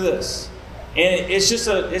to do this. And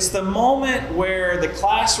it's the moment where the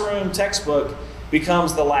classroom textbook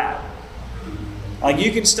becomes the lab. Like,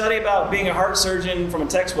 you can study about being a heart surgeon from a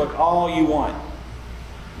textbook all you want.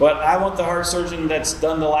 But I want the heart surgeon that's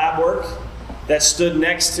done the lab work, that stood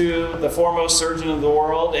next to the foremost surgeon of the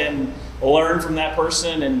world and learned from that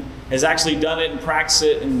person and has actually done it and practiced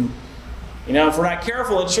it. And, if we're not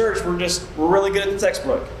careful in church, we're really good at the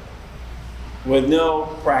textbook with no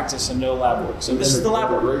practice and no lab work. So this is the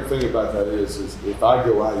lab work. The great thing about that is if I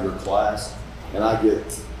go out of your class and I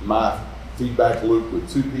get my feedback loop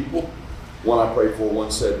with 2 people, one I prayed for,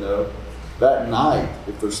 one said no, that night,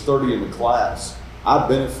 if there's 30 in the class, I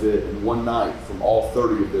benefit in one night from all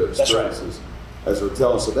 30 of their experiences. As they're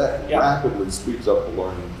telling, so that rapidly speeds up the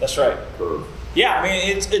learning curve. Yeah, I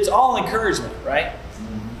mean, it's all encouragement, right?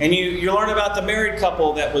 Mm-hmm. And you learn about the married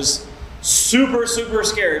couple that was super, super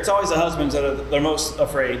scared. It's always the husbands that they're most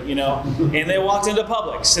afraid, And they walked into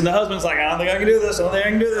Publix, and the husband's like, I don't think I can do this. I don't think I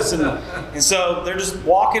can do this. And so they're just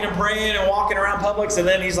walking and praying and walking around Publix, and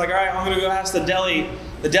then he's like, all right, I'm going to go ask the deli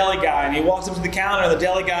guy. And he walks up to the counter, and the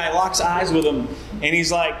deli guy locks eyes with him, and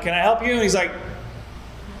he's like, can I help you? And he's like,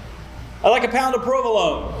 I'd like a pound of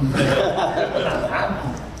provolone.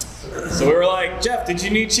 So we were like, Jeff, did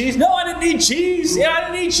you need cheese? No, I didn't need cheese. Yeah, I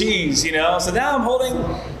didn't need cheese, So now I'm holding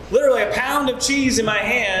literally a pound of cheese in my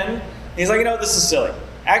hand. And he's like, this is silly.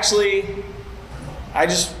 Actually, we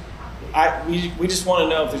just want to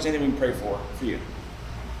know if there's anything we can pray for you.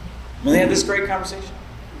 And they had this great conversation.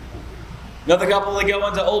 Another couple, they go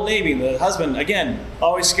into Old Navy. The husband, again,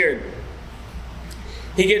 always scared.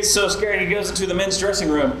 He gets so scared, he goes into the men's dressing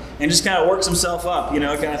room and just kind of works himself up, kind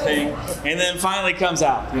of thing. And then finally comes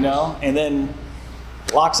out, and then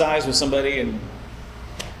locks eyes with somebody and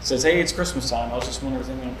says, hey, it's Christmas time. I was just wondering if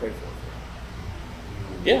there's anything I can pray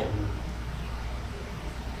for. Yeah.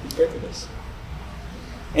 Pray for this.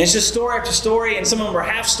 And it's just story after story, and some of them are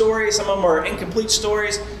half stories, some of them are incomplete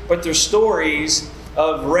stories, but they're stories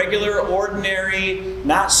of regular, ordinary,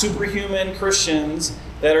 not superhuman Christians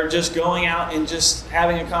that are just going out and just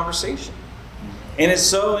having a conversation. And it's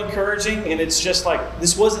so encouraging, and it's just like,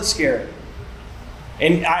 this wasn't scary.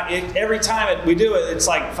 And every time we do it, it's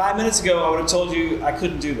like 5 minutes ago I would have told you I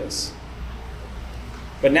couldn't do this.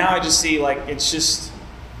 But now I just see it's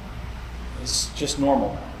just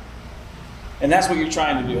normal. And that's what you're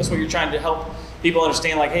trying to do. That's what you're trying to help people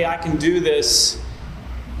understand, hey, I can do this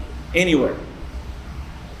anywhere.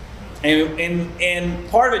 And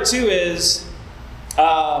part of it too is,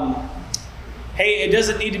 hey, it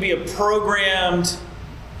doesn't need to be a programmed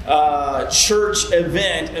church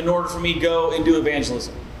event in order for me to go and do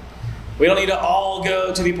evangelism. We don't need to all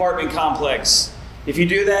go to the apartment complex. If you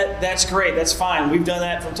do that, that's great. That's fine. We've done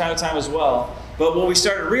that from time to time as well. But what we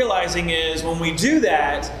started realizing is when we do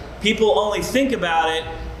that, people only think about it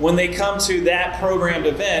when they come to that programmed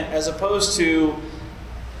event, as opposed to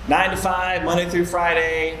 9 to 5, Monday through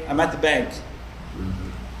Friday, I'm at the bank.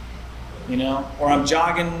 Or I'm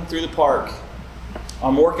jogging through the park.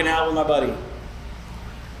 I'm working out with my buddy.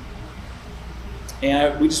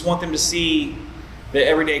 And we just want them to see the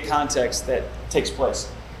everyday context that takes place.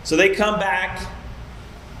 So they come back,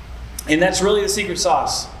 and that's really the secret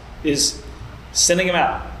sauce, is sending them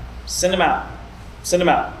out. Send them out. Send them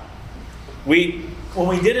out. When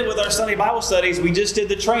we did it with our Sunday Bible studies, we just did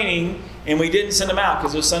the training, and we didn't send them out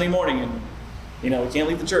because it was Sunday morning, and we can't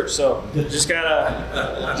leave the church, so just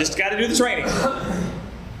gotta do the training.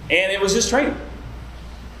 And it was just training.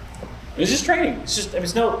 It was just training. It's just,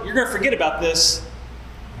 you're gonna forget about this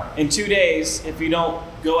in 2 days if you don't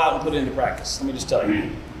go out and put it into practice. Let me just tell you.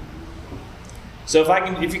 So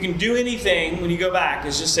if you can do anything when you go back,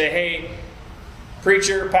 is just say, hey,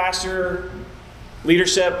 preacher, pastor,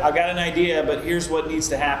 leadership, I've got an idea, but here's what needs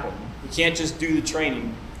to happen. We can't just do the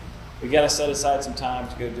training. We got to set aside some time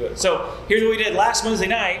to go do it. So here's what we did last Wednesday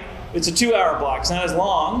night. It's a 2-hour block. It's not as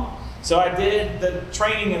long. So I did the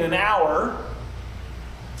training in an hour.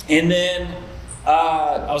 And then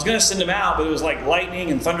I was going to send them out, but it was like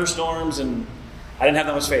lightning and thunderstorms, and I didn't have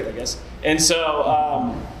that much faith, I guess. And so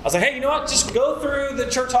I was like, hey, you know what? Just go through the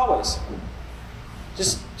church hallways.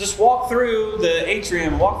 Just walk through the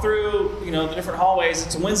atrium, walk through, the different hallways.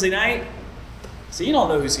 It's a Wednesday night, so you don't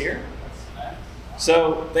know who's here.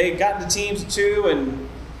 So they got into teams of 2, and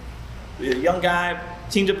the young guy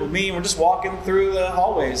teamed up with me, and we're just walking through the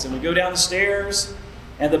hallways. And we go down the stairs,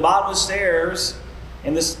 and at the bottom of the stairs,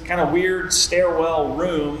 in this kind of weird stairwell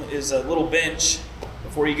room, is a little bench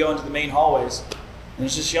before you go into the main hallways. And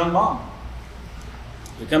there's this young mom.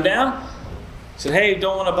 We come down, said, hey,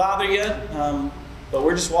 don't want to bother you, but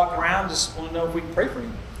we're just walking around, just want to know if we can pray for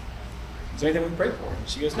you. Is there anything we can pray for? And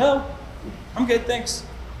she goes, no, I'm good, thanks.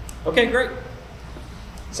 Okay, great.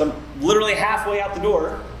 So I'm literally halfway out the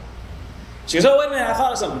door. She goes, oh, wait a minute, I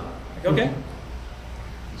thought of something. Like, okay.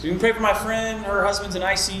 So you can pray for my friend. Her husband's in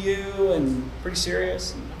ICU and pretty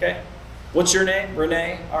serious. Okay. What's your name?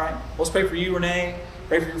 Renee. All right. Let's pray for you, Renee.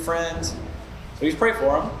 Pray for your friends. So he's pray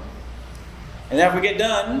for them. And then after we get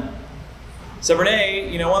done, so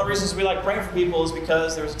Renee, one of the reasons we like praying for people is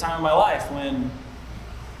because there was a time in my life when, do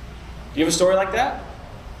you have a story like that?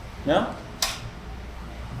 No?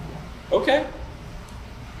 Okay.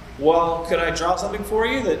 Well, could I draw something for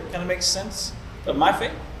you that kind of makes sense of my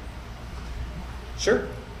faith? Sure.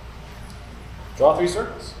 Draw 3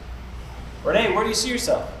 circles. Renee, where do you see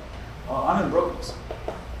yourself? Oh, I'm in brokenness.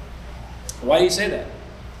 Why do you say that?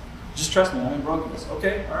 Just trust me, I'm in brokenness.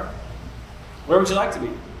 Okay, all right. Where would you like to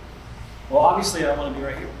be? Well, obviously I want to be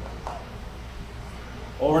right here.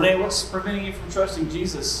 Well, Renee, what's preventing you from trusting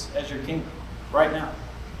Jesus as your king right now?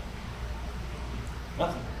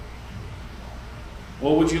 Nothing.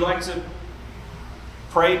 Well, would you like to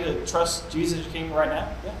pray to trust Jesus as your king right now?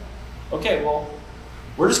 Yeah. Okay, well,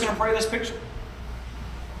 we're just going to pray this picture.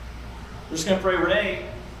 We're just going to pray, Renee,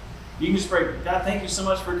 you can just pray, God, thank you so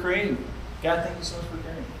much for creating me. God, thank you so much for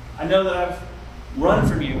creating me. I know that I've run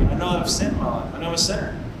from you. I know that I've sinned in my life. I know I'm a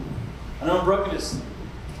sinner. I know I'm brokenness.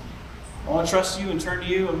 I want to trust you and turn to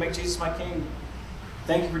you and make Jesus my king.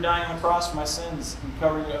 Thank you for dying on the cross for my sins and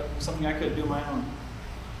covering up something I couldn't do on my own.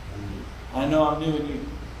 I know I'm new in you.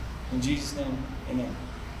 In Jesus' name, amen.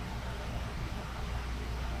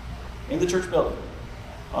 In the church building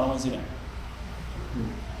on Wednesday night.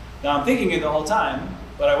 Now I'm thinking it the whole time,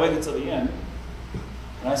 but I waited until the end.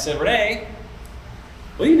 And I said, Renee,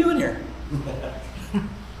 what are you doing here?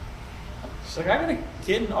 She's like, I got a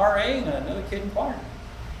kid in RA and another kid in choir.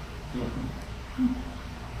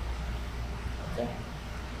 Okay.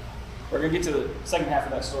 We're going to get to the second half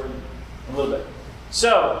of that story in a little bit.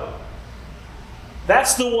 So,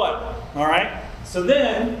 that's the what, all right? So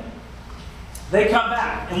then, they come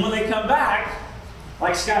back. And when they come back,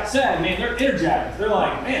 like Scott said, man, they're energized. They're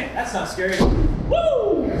like, man, that's not scary.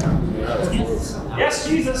 Woo! Yes,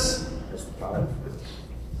 Jesus.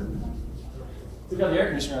 We got the air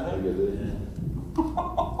conditioner on there.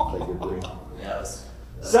 Yes.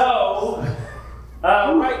 So,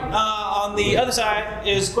 right on the other side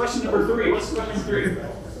is question number 3. What's question 3?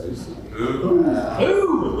 Who?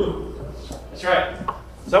 That's right.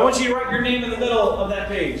 So I want you to write your name in the middle of that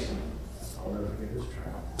page.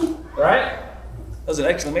 All right? That was an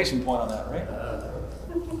exclamation point on that, right?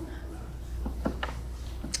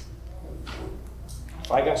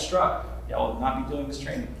 If I got struck, y'all would not be doing this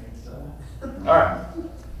training. All right.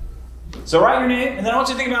 So write your name, and then I want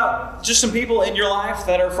you to think about just some people in your life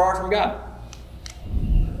that are far from God.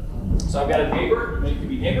 So I've got a neighbor. Maybe it could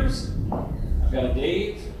be neighbors. I've got a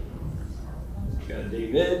Dave. I've got a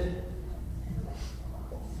David.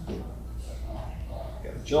 I've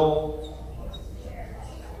got a Joel.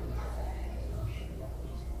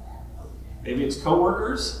 Maybe it's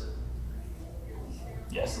co-workers.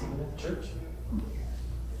 Yes, even at the church.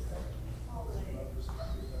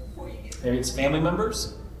 Maybe it's family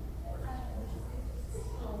members.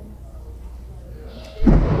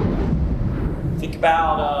 Think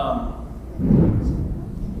about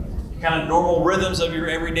kind of normal rhythms of your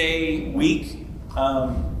everyday week.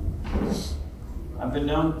 I've been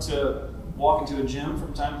known to walk into a gym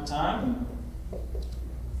from time to time. And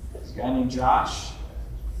there's a guy named Josh.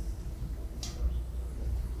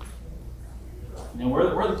 Where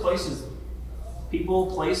are the places? People,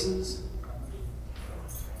 places.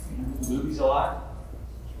 Movies a lot.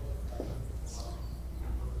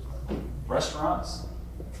 Restaurants.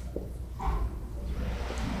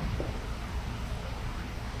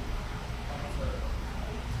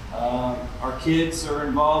 Our kids are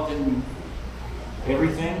involved in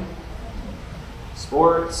everything.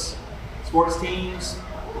 Sports teams,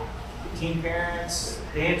 teen parents,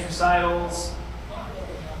 dance recitals.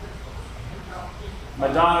 My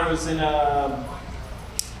daughter was in the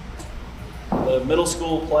middle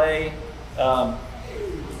school play,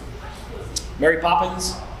 Mary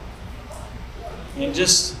Poppins. And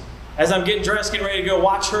just as I'm getting dressed, getting ready to go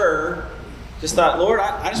watch her, just thought, Lord,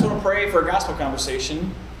 I just want to pray for a gospel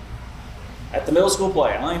conversation at the middle school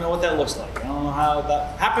play. I don't even know what that looks like. I don't know how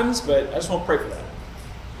that happens, but I just want to pray for that.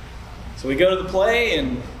 So we go to the play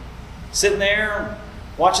and sitting there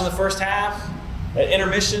watching the first half, at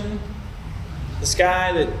intermission. This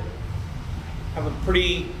guy that I have a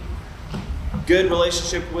pretty good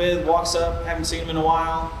relationship with walks up, haven't seen him in a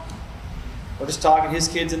while. We're just talking, his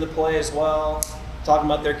kids in the play as well, talking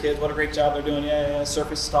about their kids, what a great job they're doing. Yeah,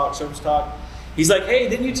 surface talk. He's like, hey,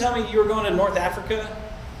 didn't you tell me you were going to North Africa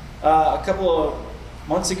a couple of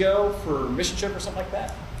months ago for a mission trip or something like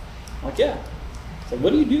that? I'm like, yeah. So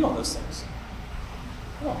what do you do on those things?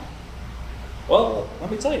 Oh. Well,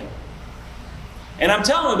 let me tell you. And I'm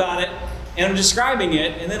telling them about it, and I'm describing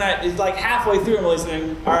it, and then it's like halfway through,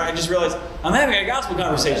 I just realized I'm having a gospel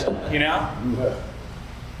conversation, you know?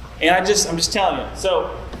 And I'm just telling you.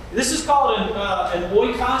 So this is called an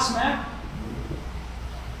oikos map,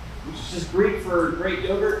 which is just Greek for great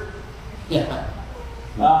yogurt. Yeah.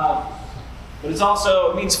 But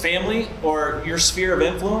it means family or your sphere of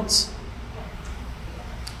influence.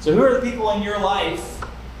 So who are the people in your life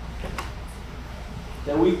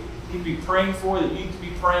that we need to be praying for, that you need to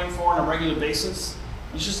be praying for on a regular basis?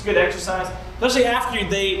 It's just a good exercise. Especially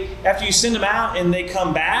after you send them out and they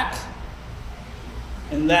come back.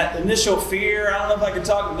 And that initial fear, I don't know if I could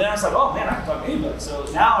talk, then I was like, oh man, I can talk to anybody. So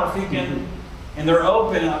now I'm thinking, and they're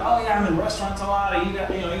open, like, oh yeah, I'm in restaurants a lot. I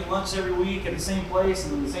eat lunch every week at the same place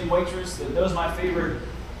and the same waitress that knows my favorite,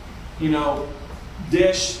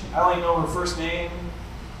 dish. I don't even know her first name.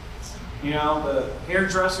 The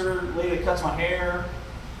hairdresser lady that cuts my hair.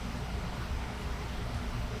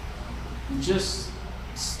 And just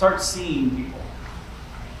start seeing people.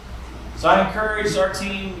 So I encouraged our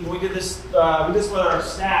team. We did this with our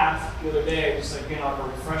staff the other day, just like a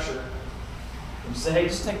refresher. And say, hey,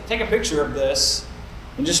 just take a picture of this,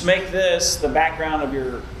 and just make this the background of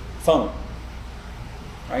your phone.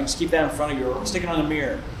 Right? Just keep that in front of you, or stick it on the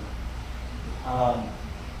mirror.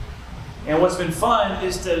 And what's been fun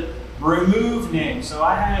is to remove names. So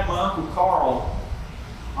I had my Uncle Carl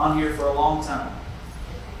on here for a long time.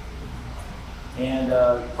 And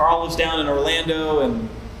Carl lives down in Orlando, and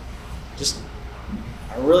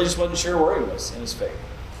I really just wasn't sure where he was in his faith.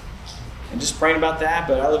 And just praying about that,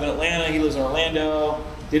 but I live in Atlanta, he lives in Orlando,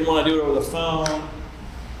 didn't want to do it over the phone.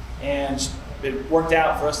 And it worked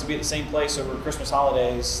out for us to be at the same place over Christmas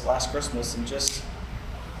holidays, last Christmas, and just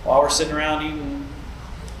while we're sitting around eating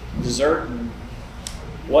dessert and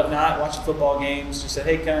whatnot, watching football games, just said,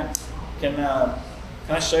 hey, can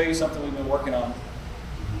I show you something we've been working on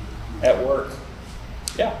at work?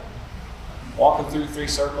 Yeah. Walking through 3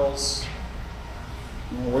 circles.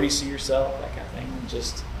 Where do you see yourself? That kind of thing.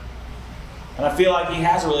 And I feel like he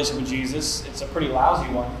has a relationship with Jesus. It's a pretty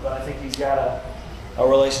lousy one, but I think he's got a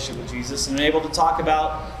relationship with Jesus and able to talk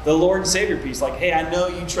about the Lord and Savior piece. Like, hey, I know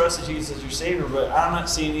you trusted Jesus as your Savior, but I'm not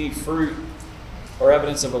seeing any fruit or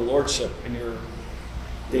evidence of a lordship in your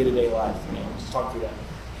day-to-day life. Just talk through that.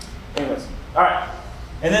 Anyways, all right.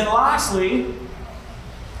 And then lastly,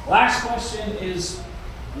 last question is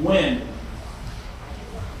when?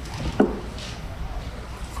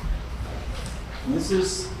 And this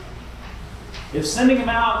is, if sending them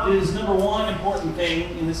out is number 1 important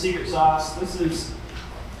thing in the secret sauce, this is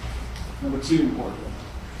number 2 important.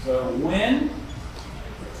 So when,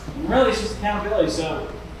 and really it's just accountability. So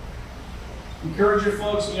encourage your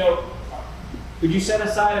folks, could you set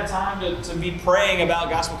aside a time to be praying about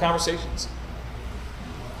gospel conversations?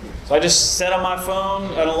 So I just set on my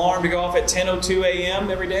phone an alarm to go off at 10:02 a.m.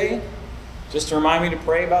 every day, just to remind me to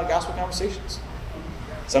pray about gospel conversations.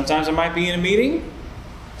 Sometimes I might be in a meeting,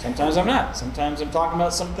 sometimes I'm not. Sometimes I'm talking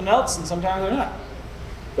about something else, and sometimes I'm not.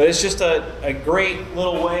 But it's just a great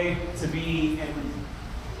little way to be in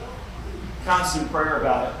constant prayer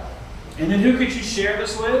about it. And then who could you share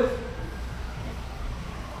this with?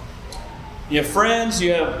 You have friends,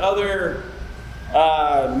 you have other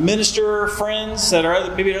minister friends that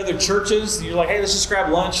are maybe at other churches. You're like, hey, let's just grab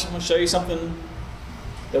lunch. I'm going to show you something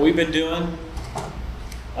that we've been doing.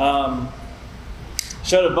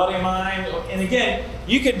 Showed a buddy of mine. And again,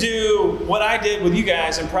 you could do what I did with you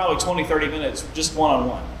guys in probably 20, 30 minutes, just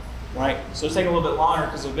one-on-one, right? So it's taking a little bit longer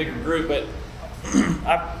because of a bigger group, but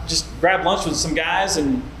I just grabbed lunch with some guys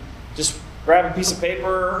and just grab a piece of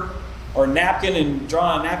paper or a napkin and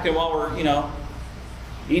draw on a napkin while we're,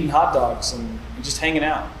 eating hot dogs and just hanging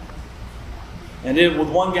out. And did it with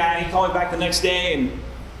one guy. He called me back the next day, and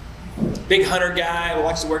big hunter guy who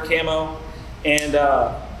likes to wear camo. And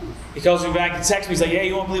he calls me back and texts me. He's like, hey,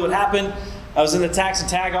 you won't believe what happened. I was in the tax and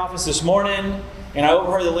tag office this morning, and I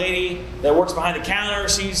overheard the lady that works behind the counter.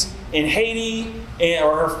 She's in Haiti,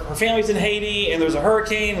 or her family's in Haiti, and there's a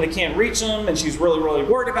hurricane, and they can't reach them, and she's really, really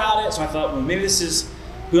worried about it. So I thought, well, maybe this is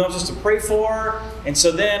who I'm supposed to pray for. And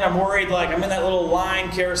so then I'm worried, like I'm in that little line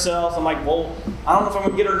carousel. So I'm like, well, I don't know if I'm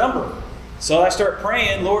going to get her number. So I start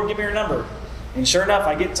praying, Lord, give me her number. And sure enough,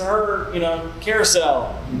 I get to her,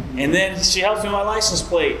 carousel. And then she helps me with my license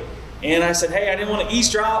plate. And I said, hey, I didn't want to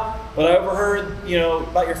eavesdrop, but I overheard,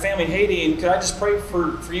 about your family in Haiti, and could I just pray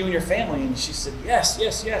for you and your family? And she said, yes,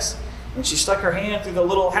 yes, yes. And she stuck her hand through the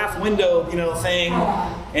little half window, thing.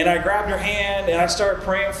 And I grabbed her hand, and I started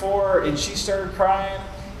praying for her, and she started crying.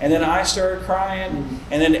 And then I started crying,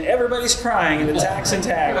 and then everybody's crying in the tax and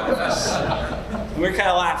tag office. And we were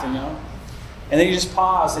kind of laughing, And then he just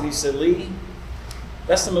paused and he said, Lee,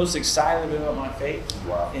 that's the most excited I've been about my faith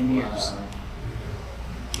in years.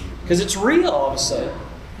 Because it's real all of a sudden.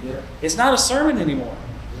 It's not a sermon anymore.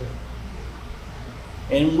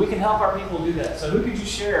 And we can help our people do that. So who could you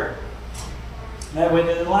share that with?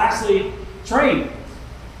 And then lastly, train.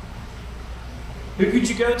 Who could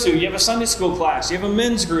you go to? You have a Sunday school class, you have a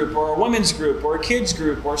men's group or a women's group or a kids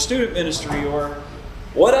group or a student ministry or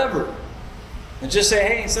whatever. And just say,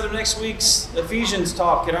 hey, instead of next week's Ephesians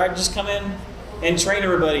talk, could I just come in and train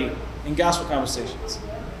everybody in gospel conversations?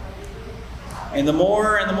 And the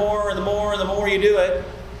more and the more and the more and the more you do it,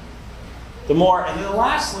 the more. And then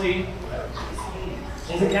lastly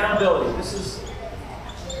is accountability.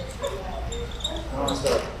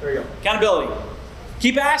 There you go. Accountability.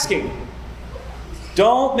 Keep asking.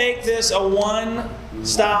 Don't make this a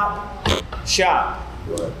one-stop shop.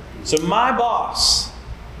 So my boss,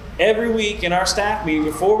 every week in our staff meeting,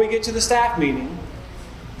 before we get to the staff meeting,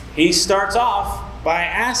 he starts off by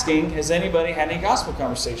asking, has anybody had any gospel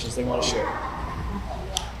conversations they want to share?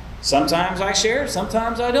 Sometimes I share,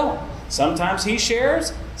 sometimes I don't. Sometimes he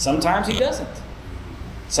shares, sometimes he doesn't.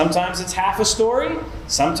 Sometimes it's half a story,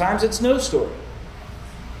 sometimes it's no story.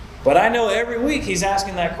 But I know every week he's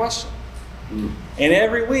asking that question. And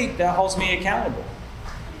every week that holds me accountable.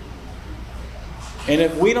 And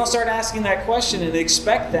if we don't start asking that question and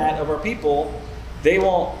expect that of our people, they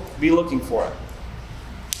won't be looking for it.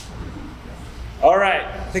 All right,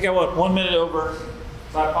 I think I went 1 minute over.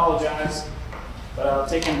 So I apologize, but I'll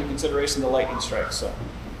take into consideration the lightning strike. So,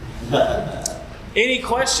 any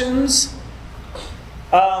questions?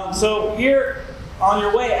 So here on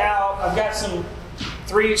your way out, I've got some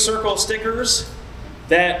 3 circle stickers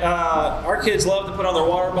that our kids love to put on their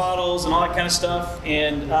water bottles and all that kind of stuff.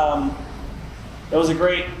 And that was a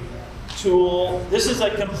great tool. This is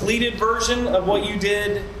a completed version of what you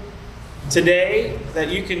did today that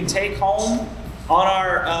you can take home on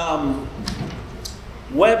our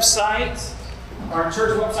website. Our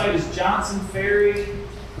church website is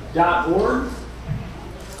johnsonferry.org.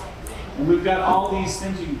 And we've got all these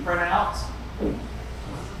things you can print out.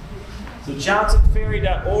 So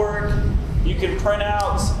johnsonferry.org. You can print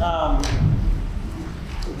out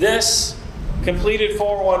this completed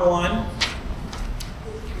 411.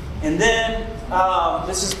 And then,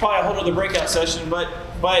 this is probably a whole other breakout session, but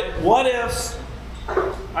what if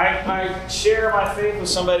I share my faith with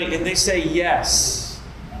somebody and they say yes?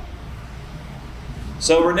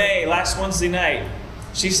 So Renee, last Wednesday night,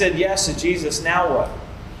 she said yes to Jesus. Now what?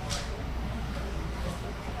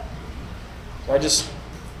 So I just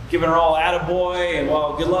given her all attaboy and,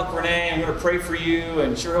 well, good luck, Renee. I'm going to pray for you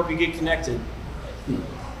and sure hope you get connected.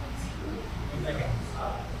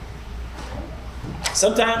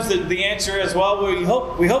 Sometimes the answer is, well,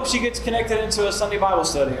 we hope she gets connected into a Sunday Bible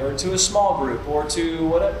study or to a small group or to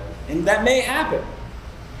whatever. And that may happen.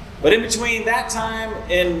 But in between that time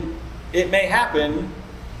and it may happen,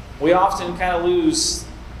 we often kind of lose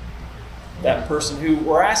that person who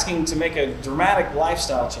we're asking to make a dramatic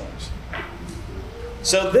lifestyle change.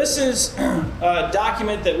 So this is a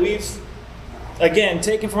document that we've, again,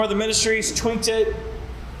 taken from other ministries, tweaked it.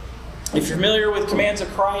 If you're familiar with Commands of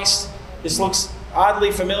Christ, this looks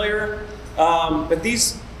oddly familiar. But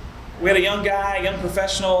we had a young guy, a young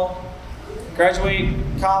professional, graduate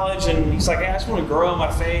college, and he's like, hey, I just want to grow in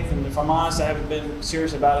my faith. And if I'm honest, I haven't been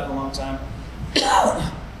serious about it in a long time.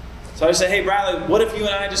 So I said, hey, Bradley, what if you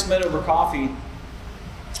and I just met over coffee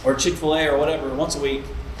or Chick-fil-A or whatever once a week?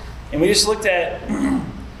 And we just looked at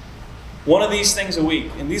one of these things a week.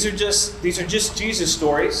 And these are just Jesus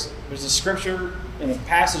stories. There's a scripture and a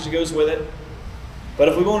passage that goes with it. But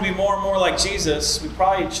if we want to be more and more like Jesus, we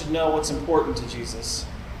probably should know what's important to Jesus.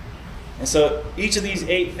 And so each of these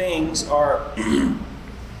 8 things are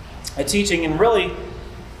a teaching. And really,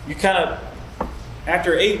 you kind of,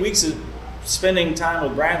 after 8 weeks of spending time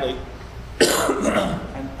with Bradley, I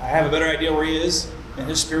have a better idea where he is in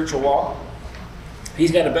his spiritual walk.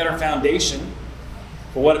 He's got a better foundation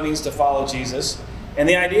for what it means to follow Jesus. And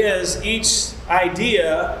the idea is each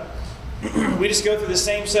idea, we just go through the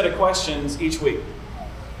same set of questions each week.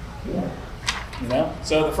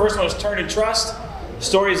 So the first one is turn and trust. The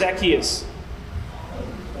story of Zacchaeus.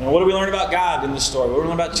 What do we learn about God in this story? What do we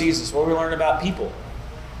learn about Jesus? What do we learn about people?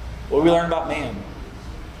 What do we learn about man?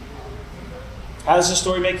 How does this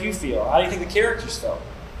story make you feel? How do you think the characters felt?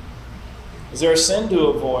 Is there a sin to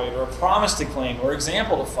avoid, or a promise to claim, or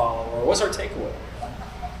example to follow, or what's our takeaway?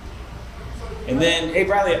 And then, hey,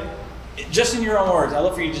 Bradley, just in your own words, I'd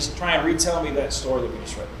love for you to just try and retell me that story that we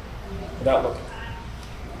just read without looking.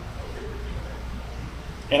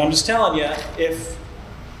 And I'm just telling you, if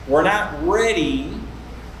we're not ready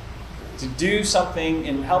to do something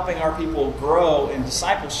in helping our people grow in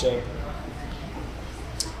discipleship,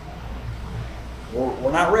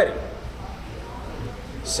 we're not ready.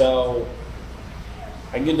 So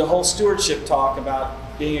I can get into whole stewardship talk about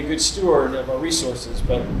being a good steward of our resources,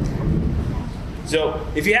 but so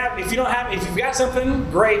if you've got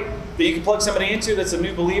something great that you can plug somebody into that's a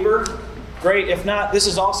new believer, great. If not, this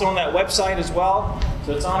is also on that website as well.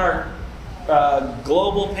 So it's on our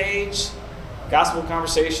global page, Gospel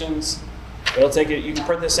Conversations. It'll take it. You can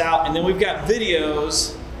print this out, and then we've got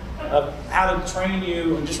videos of how to train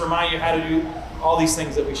you and just remind you how to do all these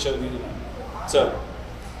things that we showed you today. So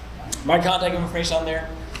my contact information on there.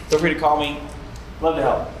 Feel free to call me. Love to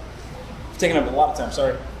help. I've taken up a lot of time.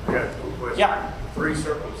 Sorry. I got a cool question. Yeah. 3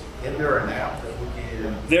 circles. Is there an app that we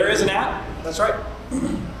can? There is an app. That's right.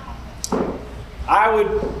 I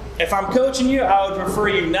would, if I'm coaching you, I would prefer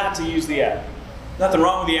you not to use the app. Nothing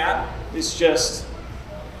wrong with the app. It's just,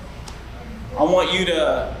 I want you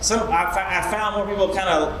to, I found more people kind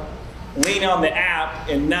of lean on the app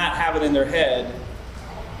and not have it in their head,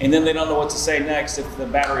 and then they don't know what to say next if the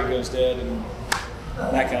battery goes dead and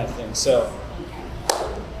that kind of thing. So,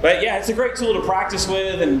 but yeah, it's a great tool to practice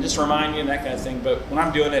with and just remind you and that kind of thing. But when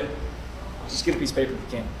I'm doing it, just get a piece of paper if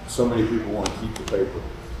you can. So many people want to keep the paper.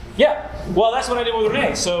 Yeah, well, that's what I did with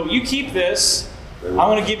Renee. So you keep this. I'm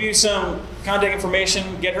going to give you some contact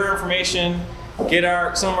information, get her information, get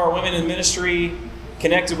some of our women in ministry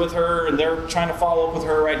connected with her, and they're trying to follow up with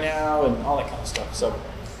her right now and all that kind of stuff. So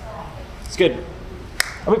it's good.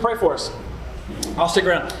 Let me pray for us. I'll stick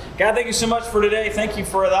around. God, thank you so much for today. Thank you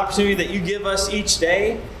for the opportunity that you give us each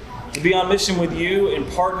day to be on mission with you and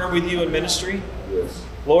partner with you in ministry. Yes.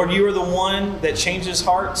 Lord, you are the one that changes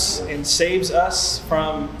hearts and saves us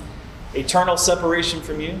from eternal separation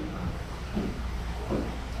from you.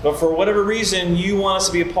 But for whatever reason, you want us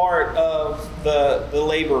to be a part of the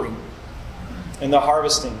laboring and the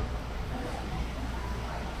harvesting.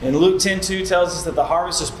 And Luke 10:2 tells us that the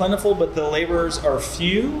harvest is plentiful, but the laborers are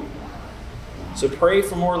few. So pray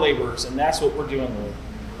for more laborers, and that's what we're doing, Lord.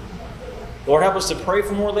 Lord, help us to pray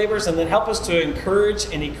for more laborers, and then help us to encourage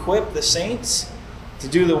and equip the saints to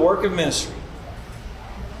do the work of ministry.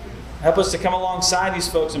 Help us to come alongside these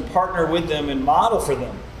folks and partner with them and model for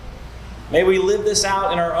them. May we live this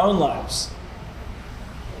out in our own lives.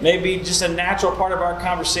 May it be just a natural part of our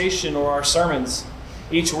conversation or our sermons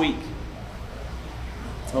each week.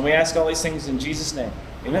 And we ask all these things in Jesus' name.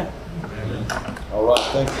 Amen. All right.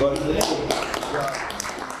 Thanks, buddy.